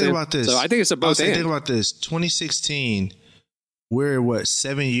 So think about this. So I think it's a both. Think about this. 2016, we're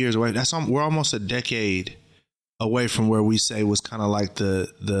 7 years away. We're almost a decade away from where we say was kind of like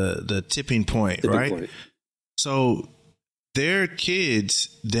the tipping point, right? So there are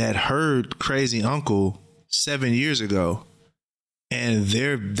kids that heard Crazy Uncle 7 years ago, and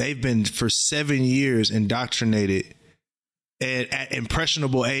they've been for 7 years indoctrinated at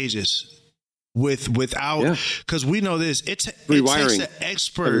impressionable ages without, because we know this. It takes an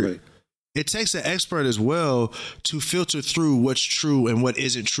expert. Everybody. It takes an expert as well to filter through what's true and what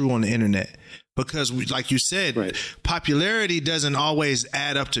isn't true on the internet. Because like you said, popularity doesn't always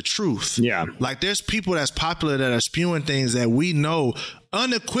add up to truth. Yeah. Like there's people that's popular that are spewing things that we know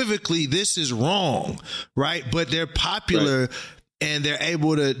unequivocally this is wrong, right? But they're popular and they're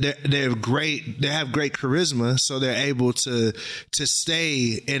able to, they're great, they have great charisma, so they're able to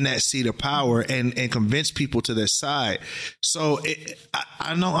stay in that seat of power and convince people to their side. So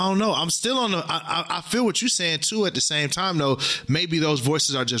I don't know. I'm still on I feel what you're saying too. At the same time, though, maybe those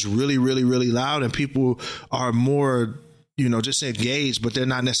voices are just really, really, really loud, and people are more, just engaged, but they're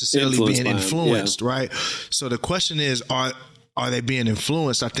not necessarily being influenced, right? So the question is, are they being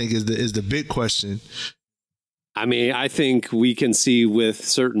influenced? I think is the big question. I mean, I think we can see with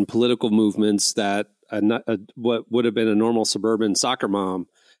certain political movements that what would have been a normal suburban soccer mom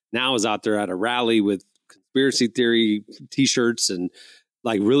now is out there at a rally with conspiracy theory T-shirts and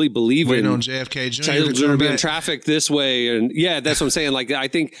like really believing waiting on JFK Jr. being trafficked this way. And that's what I'm saying. Like, I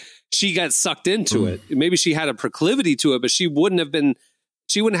think she got sucked into it. Maybe she had a proclivity to it, but she wouldn't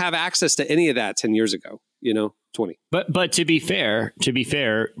have access to any of that 10 years ago, 20. But to be fair,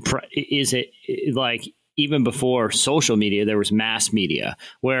 is it like, even before social media, there was mass media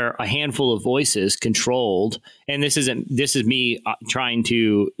where a handful of voices controlled. And this is me trying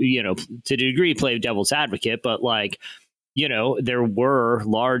to, to a degree play devil's advocate, but like, there were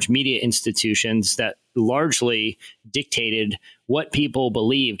large media institutions that largely dictated what people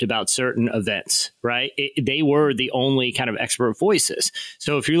believed about certain events, right? They were the only kind of expert voices.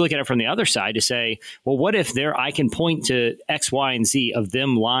 So if you look at it from the other side to say, well, what if I can point to X, Y, and Z of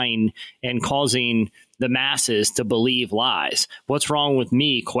them lying and causing the masses to believe lies? What's wrong with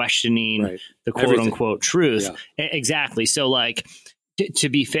me questioning the quote unquote truth? Yeah. Exactly. So like, to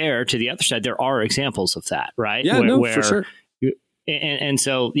be fair to the other side, there are examples of that, right? Yeah, for sure. And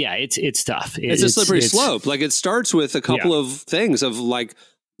so, it's tough. It's a slippery slope. Like it starts with a couple of things of like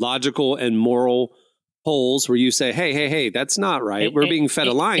logical and moral holes where you say, hey, that's not right. We're being fed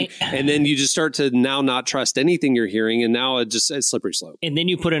a line. And then you just start to now not trust anything you're hearing. And now it's a slippery slope. And then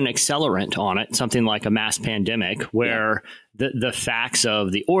you put an accelerant on it, something like a mass pandemic, where the facts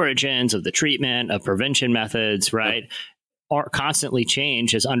of the origins of the treatment, of prevention methods, right, are constantly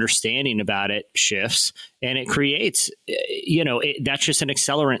change as understanding about it shifts, and it creates, that's just an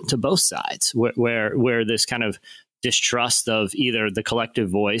accelerant to both sides where this kind of distrust of either the collective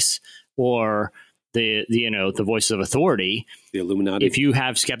voice or the voices of authority, the Illuminati. If you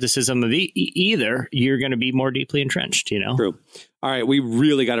have skepticism of either, you're going to be more deeply entrenched. True. All right, we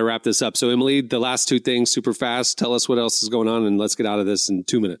really got to wrap this up. So, Emily, the last two things, super fast. Tell us what else is going on, and let's get out of this in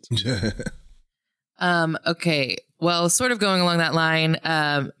 2 minutes. Okay. Well, sort of going along that line,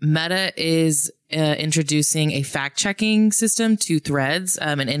 Meta is introducing a fact-checking system to Threads,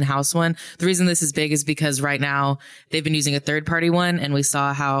 an in-house one. The reason this is big is because right now they've been using a third-party one, and we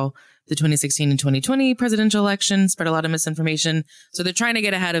saw how the 2016 and 2020 presidential election spread a lot of misinformation. So they're trying to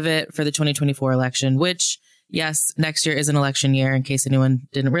get ahead of it for the 2024 election, which, yes, next year is an election year, in case anyone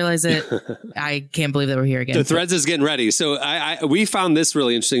didn't realize it. I can't believe that we're here again. The Threads is getting ready. So we found this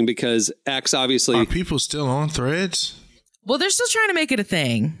really interesting because X obviously... Are people still on Threads? Well, they're still trying to make it a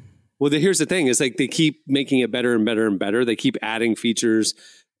thing. Well, here's the thing. Is like they keep making it better and better and better. They keep adding features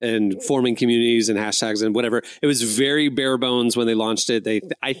and forming communities and hashtags and whatever. It was very bare bones when they launched it.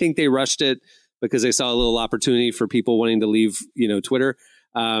 I think they rushed it because they saw a little opportunity for people wanting to leave, Twitter.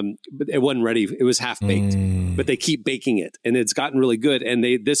 But it wasn't ready. It was half baked, but they keep baking it and it's gotten really good. And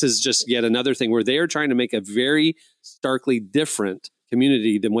this is just yet another thing where they are trying to make a very starkly different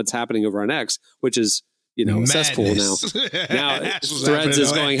community than what's happening over on X, which is, a cesspool now. Now Threads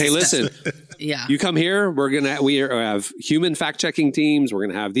is going, hey, listen, you come here, we have human fact-checking teams. We're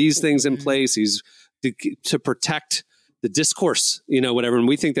going to have these things in place, to protect the discourse, whatever. And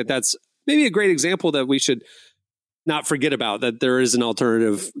we think that that's maybe a great example that we should not forget about, that there is an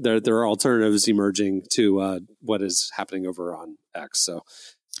alternative. There are alternatives emerging to what is happening over on X. So,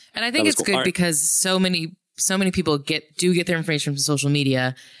 and I think it's cool. Good because so many people get their information from social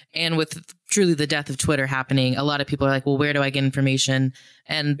media, and with truly the death of Twitter happening, a lot of people are like, well, where do I get information?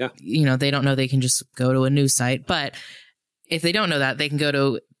 And, they don't know they can just go to a news site. But if they don't know that, they can go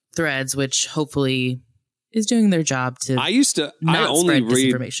to Threads, which hopefully is doing their job to I only spread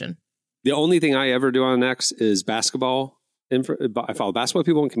disinformation. The only thing I ever do on X is basketball. I follow basketball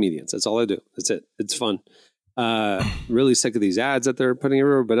people and comedians. That's all I do. That's it. It's fun. Really sick of these ads that they're putting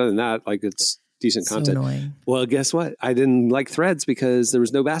everywhere. But other than that, it's decent content. Annoying. Well, guess what? I didn't like Threads because there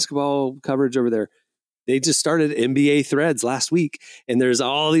was no basketball coverage over there. They just started NBA Threads last week, and there's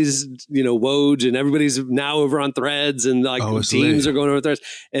all these, Woj, and everybody's now over on Threads, and teams are going over Threads,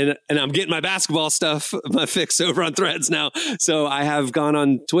 and I'm getting my basketball stuff, my fix over on Threads now. So I have gone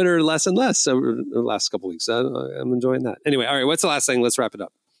on Twitter less and less over the last couple of weeks. I'm enjoying that. Anyway, all right, what's the last thing? Let's wrap it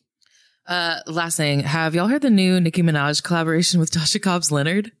up. Last thing, have y'all heard the new Nicki Minaj collaboration with Tasha Cobbs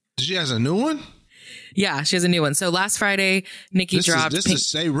Leonard? She has a new one? Yeah, she has a new one. So last Friday, Nicki dropped... This is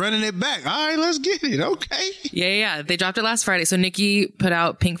say running it back. All right, let's get it. Okay. Yeah. They dropped it last Friday. So Nicki put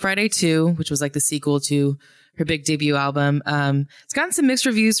out Pink Friday 2, which was the sequel to her big debut album. It's gotten some mixed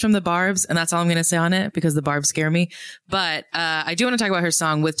reviews from the Barbs, and that's all I'm going to say on it because the Barbs scare me. But I do want to talk about her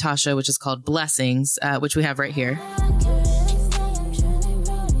song with Tasha, which is called Blessings, which we have right here.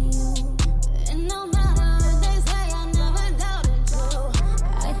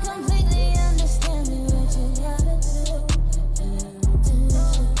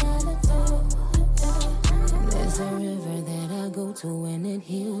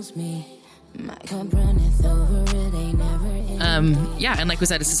 And like we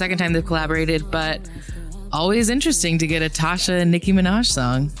said, it's the second time they've collaborated, but always interesting to get a Tasha and Nicki Minaj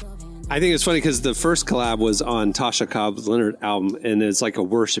song. I think it's funny because the first collab was on Tasha Cobbs Leonard album, and it's like a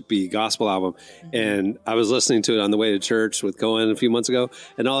worshipy gospel album. And I was listening to it on the way to church with Cohen a few months ago,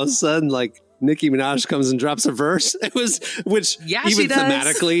 and all of a sudden, Nicki Minaj comes and drops a verse. Which even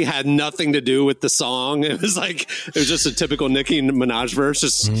thematically had nothing to do with the song. It was just a typical Nicki Minaj verse,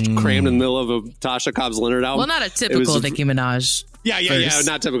 just crammed in the middle of a Tasha Cobbs Leonard album. Well, not a typical Nicki Minaj. Yeah,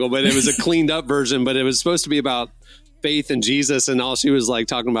 not typical, but it was a cleaned up version. But it was supposed to be about faith in Jesus, and all she was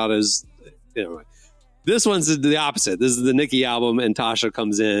talking about is, this one's the opposite. This is the Nicki album, and Tasha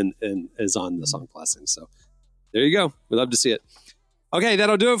comes in and is on the song Blessings. So there you go. We'd love to see it. Okay,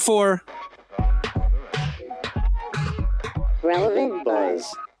 that'll do it for Relevant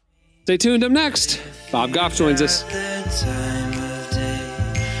Buzz. Stay tuned. Up next, Bob Goff joins us.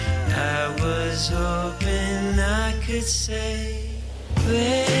 I was hoping I could say,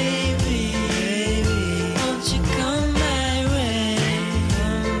 baby, won't you come my way,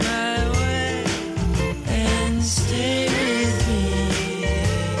 and stay with me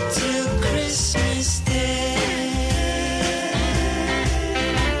till Christmas Day.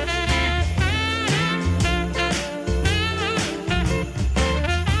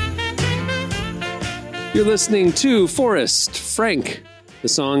 You're listening to Forrest Frank. The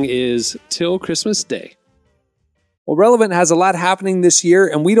song is Till Christmas Day. Well, Relevant has a lot happening this year,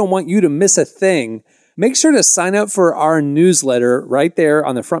 and we don't want you to miss a thing. Make sure to sign up for our newsletter right there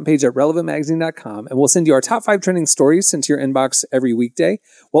on the front page at relevantmagazine.com, and we'll send you our top 5 trending stories sent to your inbox every weekday.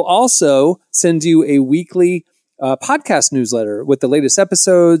 We'll also send you a weekly podcast newsletter with the latest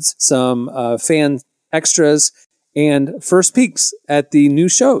episodes, some fan extras, and first peeks at the new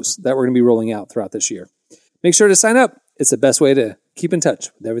shows that we're going to be rolling out throughout this year. Make sure to sign up. It's the best way to keep in touch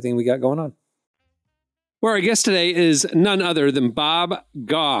with everything we got going on. Well, our guest today is none other than Bob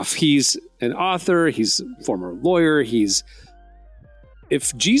Goff. He's an author. He's a former lawyer.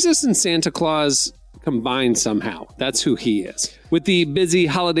 If Jesus and Santa Claus combine somehow, that's who he is. With the busy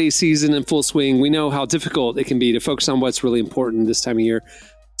holiday season in full swing, we know how difficult it can be to focus on what's really important this time of year.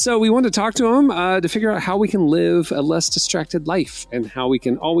 So we want to talk to him to figure out how we can live a less distracted life and how we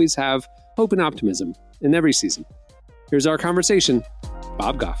can always have hope and optimism in every season. Here's our conversation.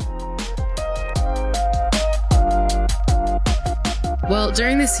 Bob Goff. Well,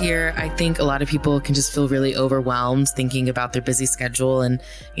 during this year, I think a lot of people can just feel really overwhelmed thinking about their busy schedule and,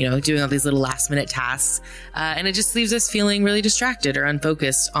 doing all these little last minute tasks. And it just leaves us feeling really distracted or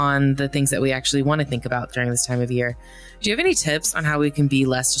unfocused on the things that we actually want to think about during this time of year. Do you have any tips on how we can be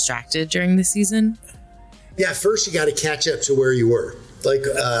less distracted during this season? Yeah, first you got to catch up to where you were.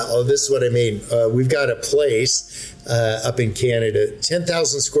 This is what I mean. We've got a place up in Canada,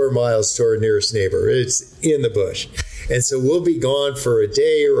 10,000 square miles to our nearest neighbor. It's in the bush. And so we'll be gone for a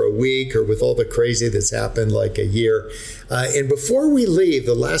day or a week or with all the crazy that's happened, like a year. And before we leave,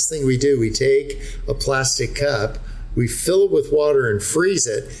 the last thing we do, we take a plastic cup, we fill it with water and freeze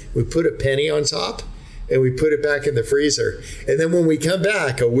it. We put a penny on top and we put it back in the freezer. And then when we come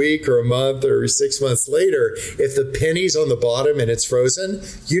back a week or a month or 6 months later, if the penny's on the bottom and it's frozen,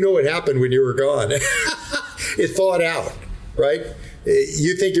 you know what happened when you were gone. It thawed out, right?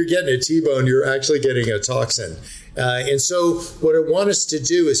 You think you're getting a T-bone, you're actually getting a toxin. And so what I want us to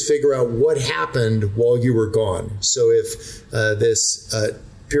do is figure out what happened while you were gone. So if this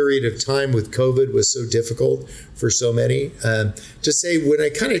period of time with COVID was so difficult for so many, to say when I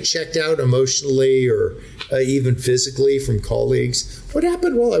kind of checked out emotionally or even physically from colleagues, what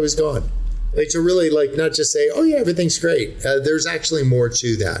happened while I was gone? To really not just say, oh yeah, everything's great. There's actually more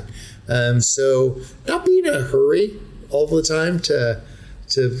to that. So not be in a hurry all the time to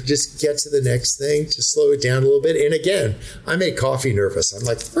just get to the next thing, to slow it down a little bit. And again, I make coffee nervous. I'm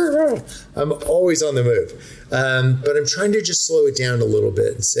like, I'm always on the move. But I'm trying to just slow it down a little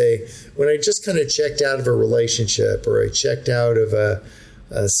bit and say, when I just kind of checked out of a relationship or I checked out of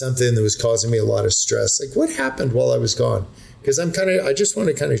something that was causing me a lot of stress, what happened while I was gone? Because I just want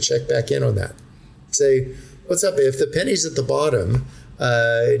to kind of check back in on that. Say, what's up? If the penny's at the bottom,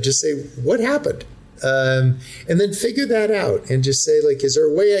 just say, what happened? And then figure that out and just say, is there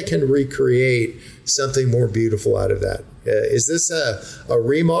a way I can recreate something more beautiful out of that? Is this a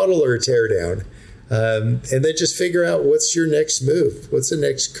remodel or a tear down? And then just figure out what's your next move. What's the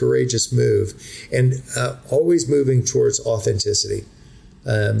next courageous move? And always moving towards authenticity.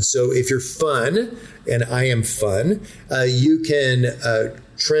 So if you're fun, and I am fun, you can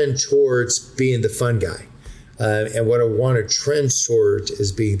trend towards being the fun guy. And what I want to trend toward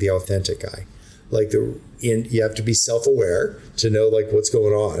is being the authentic guy. You have to be self-aware to know what's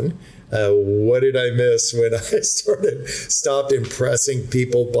going on. What did I miss when I stopped impressing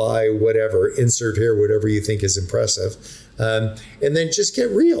people by whatever, insert here, whatever you think is impressive. And then just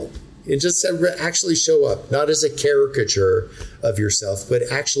get real and just actually show up, not as a caricature of yourself, but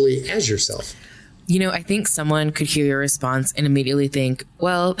actually as yourself. I think someone could hear your response and immediately think,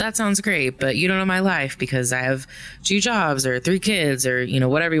 well, that sounds great, but you don't know my life because I have 2 jobs or 3 kids or,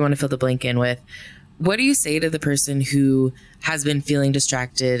 whatever you want to fill the blank in with. What do you say to the person who has been feeling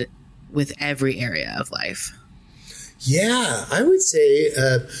distracted with every area of life? Yeah, I would say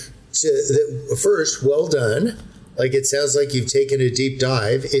first, well done. It sounds like you've taken a deep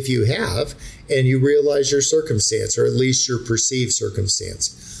dive, if you have, and you realize your circumstance, or at least your perceived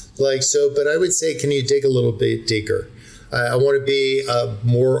circumstance. But I would say, can you dig a little bit deeper? I want to be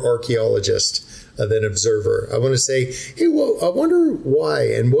more archaeologist than observer. I want to say, hey, well, I wonder why,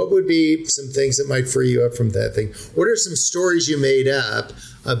 and what would be some things that might free you up from that thing? What are some stories you made up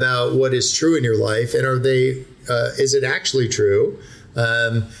about what is true in your life, and is it actually true?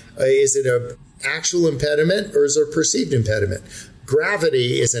 Is it an actual impediment, or is it a perceived impediment?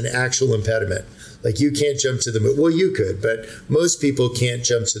 Gravity is an actual impediment. You can't jump to the moon. Well, you could, but most people can't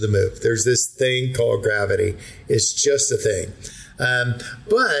jump to the moon. There's this thing called gravity. It's just a thing.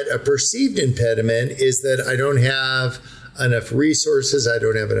 But a perceived impediment is that I don't have enough resources. I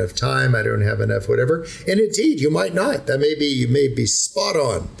don't have enough time. I don't have enough whatever. And indeed, you might not. You may be spot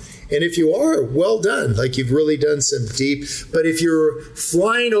on. And if you are, well done. Like you've really done some deep. But if you're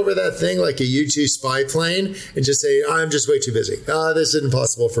flying over that thing like a U-2 spy plane and just say, I'm just way too busy. This isn't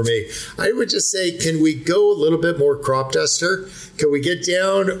possible for me. I would just say, can we go a little bit more crop duster? Can we get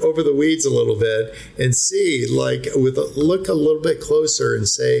down over the weeds a little bit and see, like, look a little bit closer and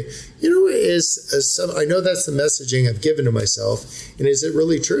say, you know, I know that's the messaging I've given to myself, and is it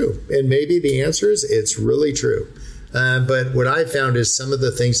really true? And maybe the answer is it's really true. But what I found is some of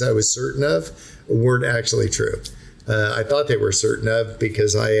the things I was certain of weren't actually true. I thought they were certain of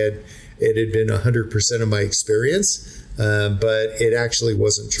because it had been 100% of my experience, but it actually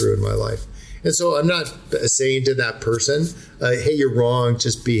wasn't true in my life. And so I'm not saying to that person, hey, you're wrong,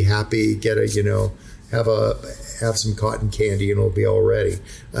 just be happy, have some cotton candy and it'll be all ready.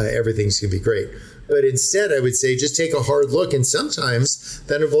 Everything's going to be great. But instead, I would say just take a hard look. And sometimes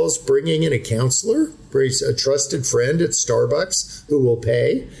that involves bringing in a counselor, a trusted friend at Starbucks who will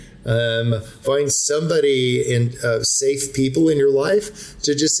pay. Find somebody safe people in your life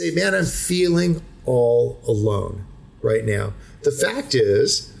to just say, man, I'm feeling all alone right now. The fact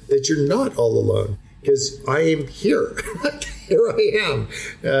is that you're not all alone because I am here. Here I am.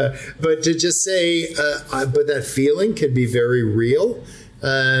 But to just say, but that feeling could be very real.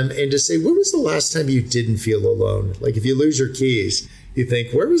 And to say, when was the last time you didn't feel alone? Like if you lose your keys, you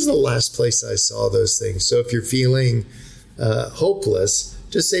think, where was the last place I saw those things? So if you're feeling hopeless,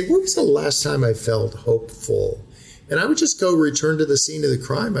 just say, when was the last time I felt hopeful? And I would just go return to the scene of the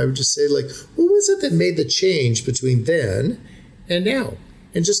crime. I would just say, like, what was it that made the change between then and now?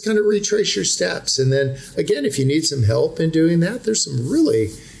 And just kind of retrace your steps. And then, again, if you need some help in doing that, there's some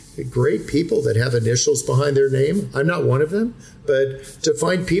really great people that have initials behind their name. I'm not one of them, but to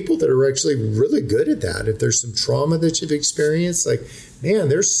find people that are actually really good at that. If there's some trauma that you've experienced, like, man,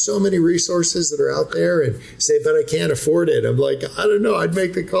 there's so many resources that are out there, and say, but I can't afford it. I'm like, I don't know, I'd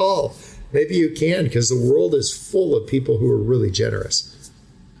make the call. Maybe you can, because the world is full of people who are really generous.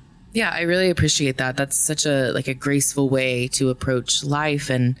 Yeah, I really appreciate that. That's such a graceful way to approach life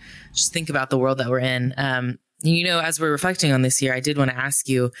and just think about the world that we're in. You know, as we're reflecting on this year, I did want to ask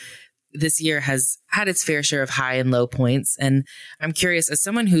you, this year has had its fair share of high and low points. And I'm curious, as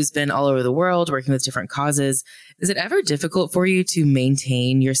someone who's been all over the world working with different causes, is it ever difficult for you to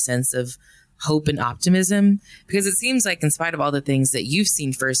maintain your sense of hope and optimism? Because it seems like in spite of all the things that you've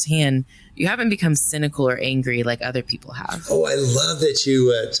seen firsthand, you haven't become cynical or angry like other people have. Oh, I love that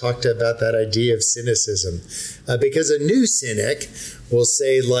you talked about that idea of cynicism, because a new cynic will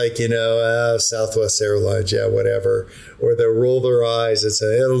say, like, Southwest Airlines, yeah, whatever, or they'll roll their eyes and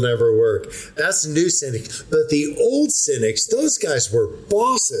say, it'll never work. That's a new cynic. But the old cynics, those guys were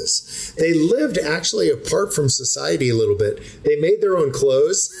bosses. They lived actually apart from society a little bit. They made their own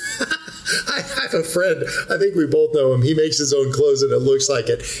clothes. I have a friend, I think we both know him. He makes his own clothes and it looks like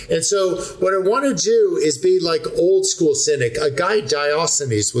it. And so what I want to do is be like old school cynic. A guy,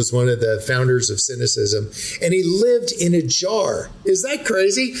 Diogenes, was one of the founders of cynicism, and he lived in a jar. Is that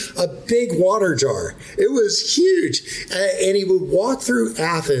crazy? A big water jar. It was huge. And he would walk through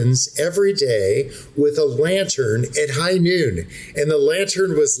Athens every day with a lantern at high noon, and the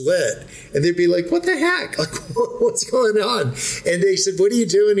lantern was lit. And they'd be like, what the heck? Like, what's going on? And they said, what are you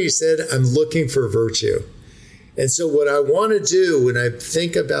doing? He said, I'm looking for virtue. And so what I want to do when I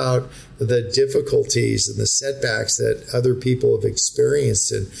think about the difficulties and the setbacks that other people have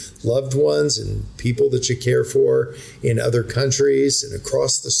experienced, and loved ones and people that you care for in other countries and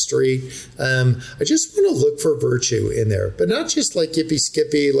across the street, I just want to look for virtue in there, but not just like yippee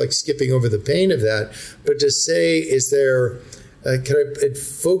skippy, like skipping over the pain of that, but to say, is there, can I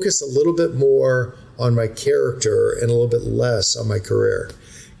focus a little bit more on my character and a little bit less on my career?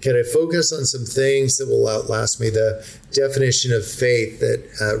 Can I focus on some things that will outlast me? The definition of faith that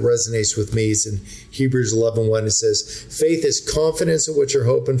resonates with me is in Hebrews 11:1. It says, faith is confidence in what you're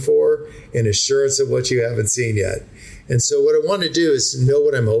hoping for and assurance of what you haven't seen yet. And so what I want to do is know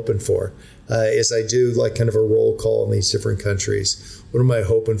what I'm hoping for. As I do like kind of a roll call in these different countries. What am I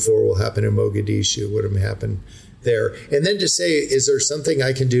hoping for will happen in Mogadishu? What am happen there? And then to say, is there something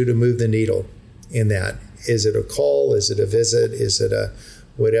I can do to move the needle in that? Is it a call? Is it a visit? Is it a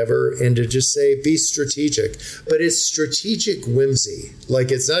whatever? And to just say, be strategic. But it's strategic whimsy. Like,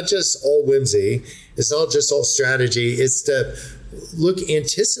 it's not just all whimsy. It's not just all strategy. It's to look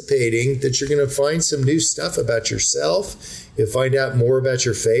anticipating that you're going to find some new stuff about yourself. You'll find out more about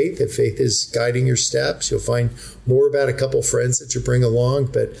your faith. If faith is guiding your steps, you'll find more about a couple friends that you bring along.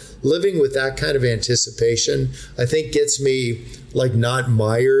 But living with that kind of anticipation, I think, gets me like not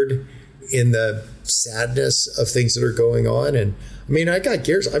mired in the sadness of things that are going on. And I mean, I got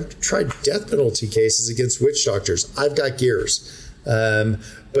gears. I've tried death penalty cases against witch doctors. I've got gears.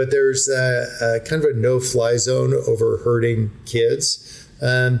 But there's a kind of a no-fly zone over hurting kids.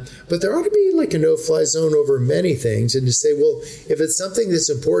 But there ought to be like a no-fly zone over many things, and to say, well, if it's something that's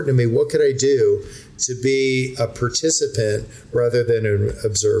important to me, what could I do to be a participant rather than an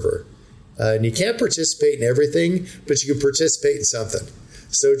observer? And you can't participate in everything, but you can participate in something.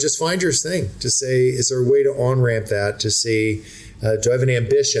 So just find your thing to say, is there a way to on-ramp that to see, do I have an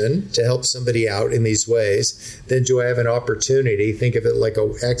ambition to help somebody out in these ways? Then do I have an opportunity? Think of it like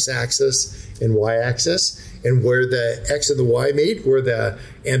a x-axis and y-axis, and where the x and the y meet, where the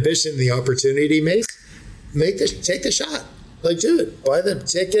ambition and the opportunity meet, take the shot. Like, do it. Buy the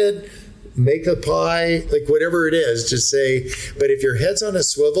ticket, make a pie, like whatever it is, just say, but if your head's on a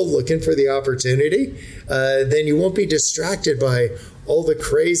swivel looking for the opportunity, then you won't be distracted by all the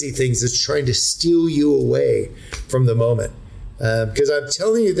crazy things that's trying to steal you away from the moment. Because I'm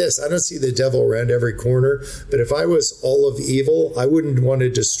telling you this, I don't see the devil around every corner, but if I was all of evil, I wouldn't want to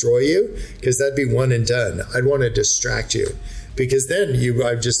destroy you, because that'd be one and done. I'd want to distract you. Because then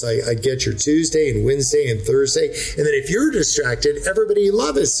I get your Tuesday and Wednesday and Thursday. And then if you're distracted, everybody you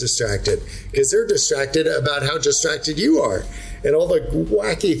love is distracted, because they're distracted about how distracted you are and all the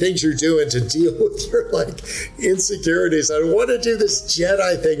wacky things you're doing to deal with your insecurities. I want to do this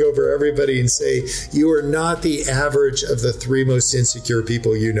Jedi thing over everybody and say, you are not the average of the 3 most insecure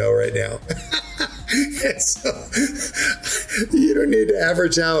people you know right now. So you don't need to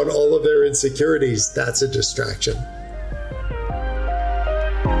average out all of their insecurities. That's a distraction.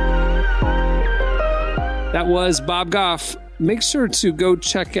 That was Bob Goff. Make sure to go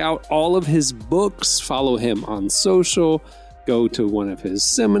check out all of his books, follow him on social, go to one of his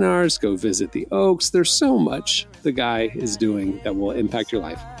seminars, go visit the Oaks. There's so much the guy is doing that will impact your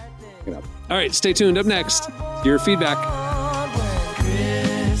life. Check it out. All right, stay tuned. Up next, your feedback.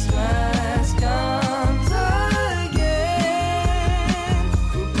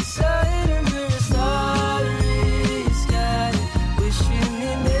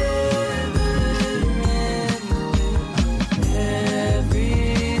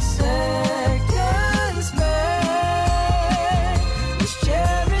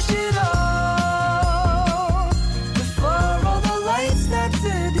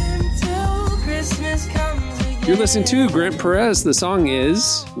 You're listening to Grant Perez. The song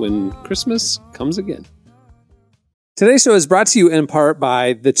is When Christmas Comes Again. Today's show is brought to you in part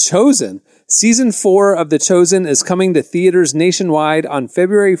by The Chosen. Season 4 of The Chosen is coming to theaters nationwide on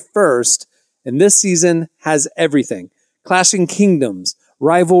February 1st, and this season has everything. Clashing kingdoms,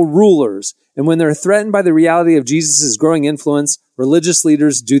 rival rulers, and when they're threatened by the reality of Jesus' growing influence, religious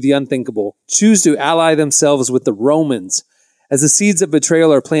leaders do the unthinkable. Choose to ally themselves with the Romans. As the seeds of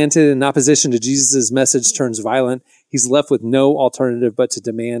betrayal are planted in opposition to Jesus' message turns violent, he's left with no alternative but to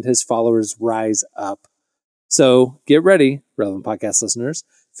demand his followers rise up. So get ready, Relevant Podcast listeners.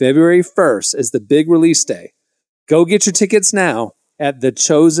 February 1st is the big release day. Go get your tickets now at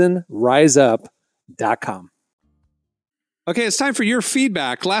thechosenriseup.com. Okay, it's time for your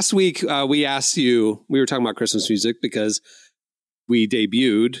feedback. Last week, we asked you, we were talking about Christmas music because we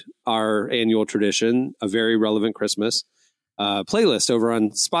debuted our annual tradition, A Very Relevant Christmas playlist over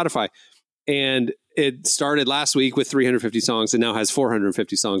on Spotify. And it started last week with 350 songs and now has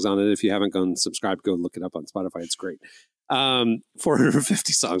 450 songs on it. If you haven't gone subscribed, go look it up on Spotify. It's great.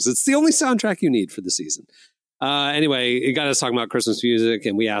 450 songs. It's the only soundtrack you need for the season. Anyway, it got us talking about Christmas music,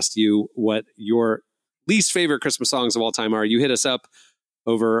 and we asked you what your least favorite Christmas songs of all time are. You hit us up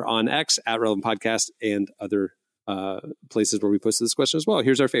over on X at Relevant Podcast and other places where we posted this question as well.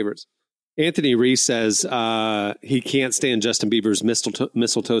 Here's our favorites. Anthony Reese says he can't stand Justin Bieber's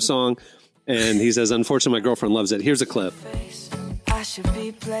Mistletoe song. And he says, unfortunately, my girlfriend loves it. Here's a clip. I should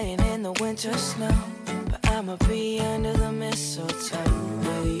be playing in the winter snow, but I'ma be under the mistletoe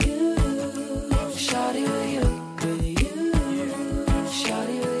with you, shawty with you,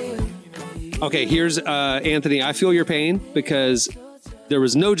 shawty with you. Okay, here's Anthony. I feel your pain because there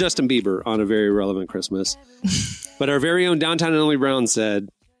was no Justin Bieber on A Very Relevant Christmas. But our very own Downtown Emily Brown said,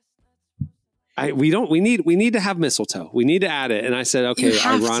 we need to have mistletoe. We need to add it. And I said, okay,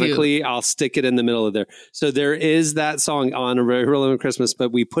 ironically, I'll stick it in the middle of there. So there is that song on A Very Relevant Christmas,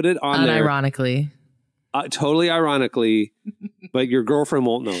 but we put it on there. Unironically. Totally ironically, but your girlfriend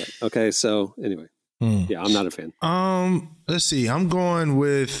won't know it. Okay. So anyway, yeah, I'm not a fan. Let's see. I'm going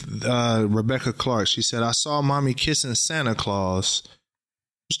with Rebecca Clark. She said, I saw mommy kissing Santa Claus. It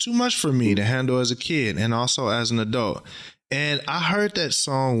was too much for me to handle as a kid and also as an adult. And I heard that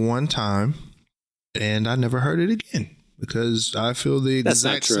song one time. And I never heard it again because I feel the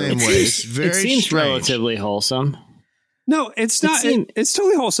exact same way. It seems relatively wholesome. No, it's not. It's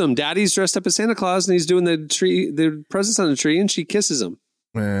totally wholesome. Daddy's dressed up as Santa Claus and he's doing the presents on the tree, and she kisses him.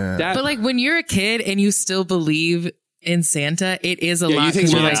 But like when you're a kid and you still believe in Santa, it is a lot. You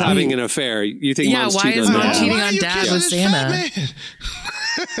think mom's having an affair? You think mom's why cheating is on mom dad? cheating on dad with Santa?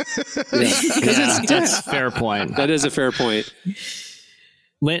 That's a fair point. That is a fair point.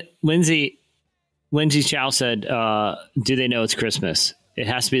 Lindsay Chow said, do they know it's Christmas? It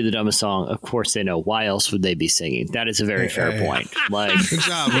has to be the dumbest song. Of course they know. Why else would they be singing? That is a very fair point. Like, good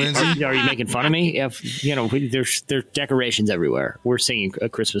job, Lindsay. Are you making fun of me? If there's decorations everywhere. We're singing A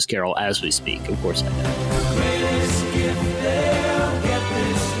Christmas Carol as we speak. Of course I know.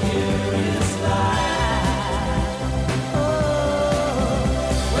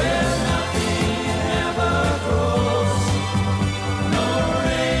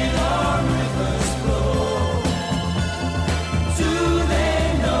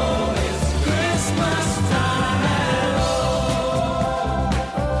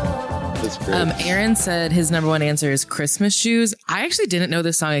 Aaron said his number one answer is Christmas shoes. I actually didn't know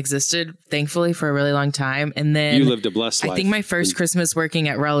this song existed, thankfully, for a really long time. And then you lived a blessed life. I think my first Christmas working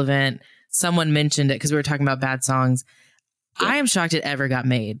at Relevant, someone mentioned it because we were talking about bad songs. Yeah. I am shocked it ever got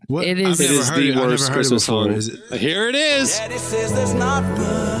made. It is the worst Christmas song. Here it is. Daddy says there's not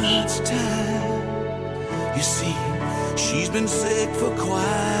much time. You see, she's been sick for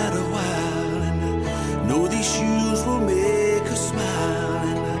quite a while, and I know these shoes will make her smile.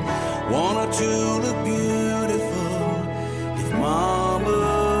 One or two look beautiful if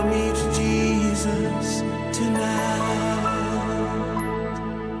Mama meets Jesus tonight.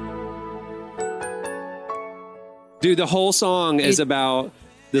 Dude, the whole song is about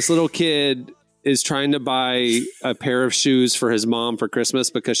this little kid is trying to buy a pair of shoes for his mom for Christmas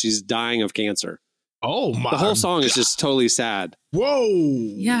because she's dying of cancer. Oh my! The whole song is just totally sad. Whoa!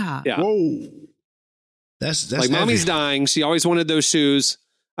 Yeah. Whoa! That's like heavy. Mommy's dying. She always wanted those shoes.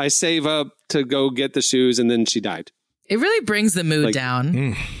 I save up to go get the shoes, and then she died. It really brings the mood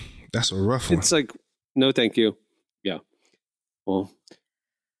down. That's a rough one. It's like, no, thank you. Yeah. Well,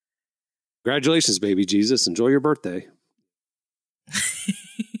 congratulations, baby Jesus. Enjoy your birthday.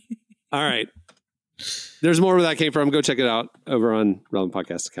 All right. There's more where that came from. Go check it out over on Relevant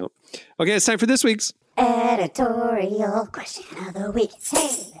Podcast account. Okay, it's time for this week's editorial question of the week.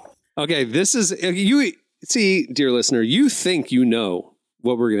 Okay, this is, you see, dear listener, you think you know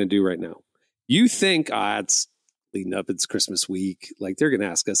what we're going to do right now. You think, it's leading up, it's Christmas week. Like, they're going to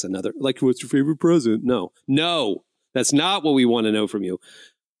ask us another, like, what's your favorite present? No, that's not what we want to know from you.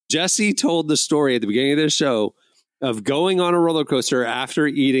 Jesse told the story at the beginning of this show of going on a roller coaster after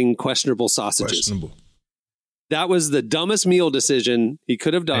eating questionable sausages. That was the dumbest meal decision he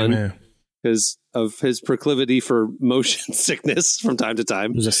could have done because of his proclivity for motion sickness from time to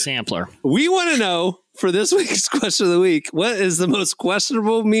time. It was a sampler. We want to know, for this week's question of the week, what is the most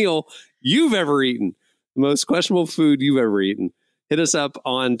questionable meal you've ever eaten? The most questionable food you've ever eaten? Hit us up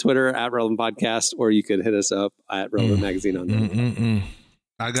on Twitter at Relevant Podcast, or you could hit us up at Relevant Magazine on Twitter.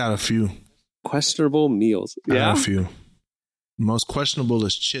 I got a few. Questionable meals. I got a few. The most questionable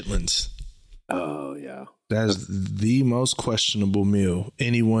is chitlins. Oh, yeah. That's the most questionable meal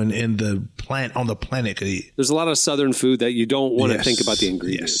anyone on the planet could eat. There's a lot of Southern food that you don't want to think about the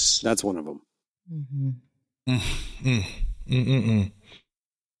ingredients. Yes. That's one of them. I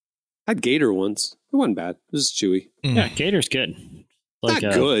had gator once. It wasn't bad. It was chewy. Yeah, gator's good. Like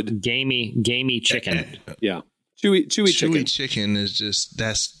not good. Gamey chicken. Yeah. Chewy chicken. Chewy chicken is just,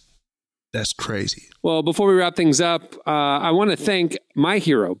 that's crazy. Well, before we wrap things up, I want to thank my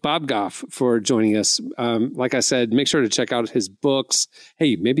hero, Bob Goff, for joining us. Like I said, make sure to check out his books.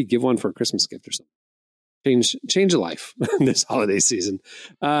 Hey, maybe give one for a Christmas gift or something. Change a life this holiday season.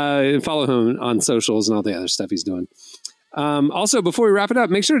 And follow him on socials and all the other stuff he's doing. Also, before we wrap it up,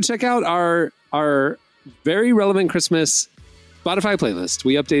 make sure to check out our very relevant Christmas Spotify playlist.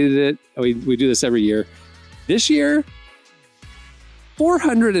 We updated it. We do this every year. This year,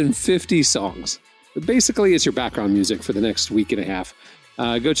 450 songs. Basically, it's your background music for the next week and a half.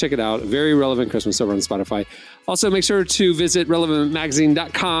 Go check it out. Very relevant Christmas over on Spotify. Also, make sure to visit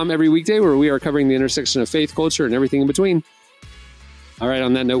relevantmagazine.com every weekday, where we are covering the intersection of faith, culture, and everything in between. All right,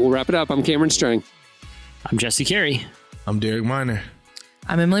 on that note, we'll wrap it up. I'm Cameron Strang. I'm Jesse Carey. I'm Derek Miner.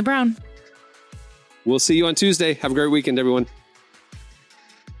 I'm Emily Brown. We'll see you on Tuesday. Have a great weekend, everyone.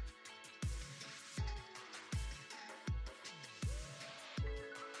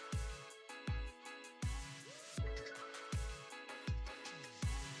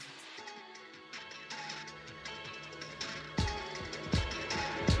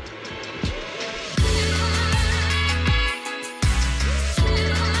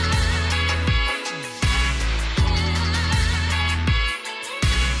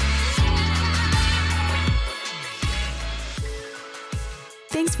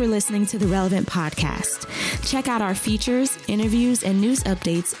 for listening to the Relevant Podcast. Check out our features, interviews, and news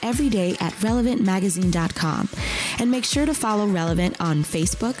updates every day at relevantmagazine.com. And make sure to follow Relevant on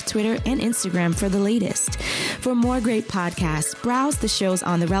Facebook, Twitter, and Instagram for the latest. For more great podcasts, browse the shows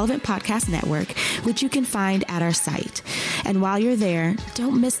on the Relevant Podcast Network, which you can find at our site. And while you're there,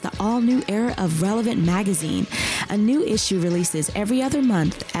 don't miss the all-new era of Relevant Magazine. A new issue releases every other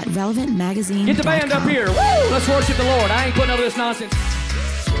month at relevantmagazine.com. Get the band up here. Woo! Let's worship the Lord. I ain't putting up with this nonsense.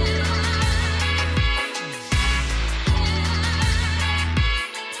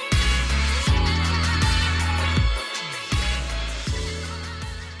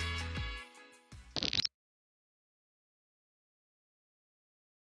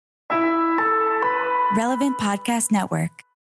 Relevant Podcast Network.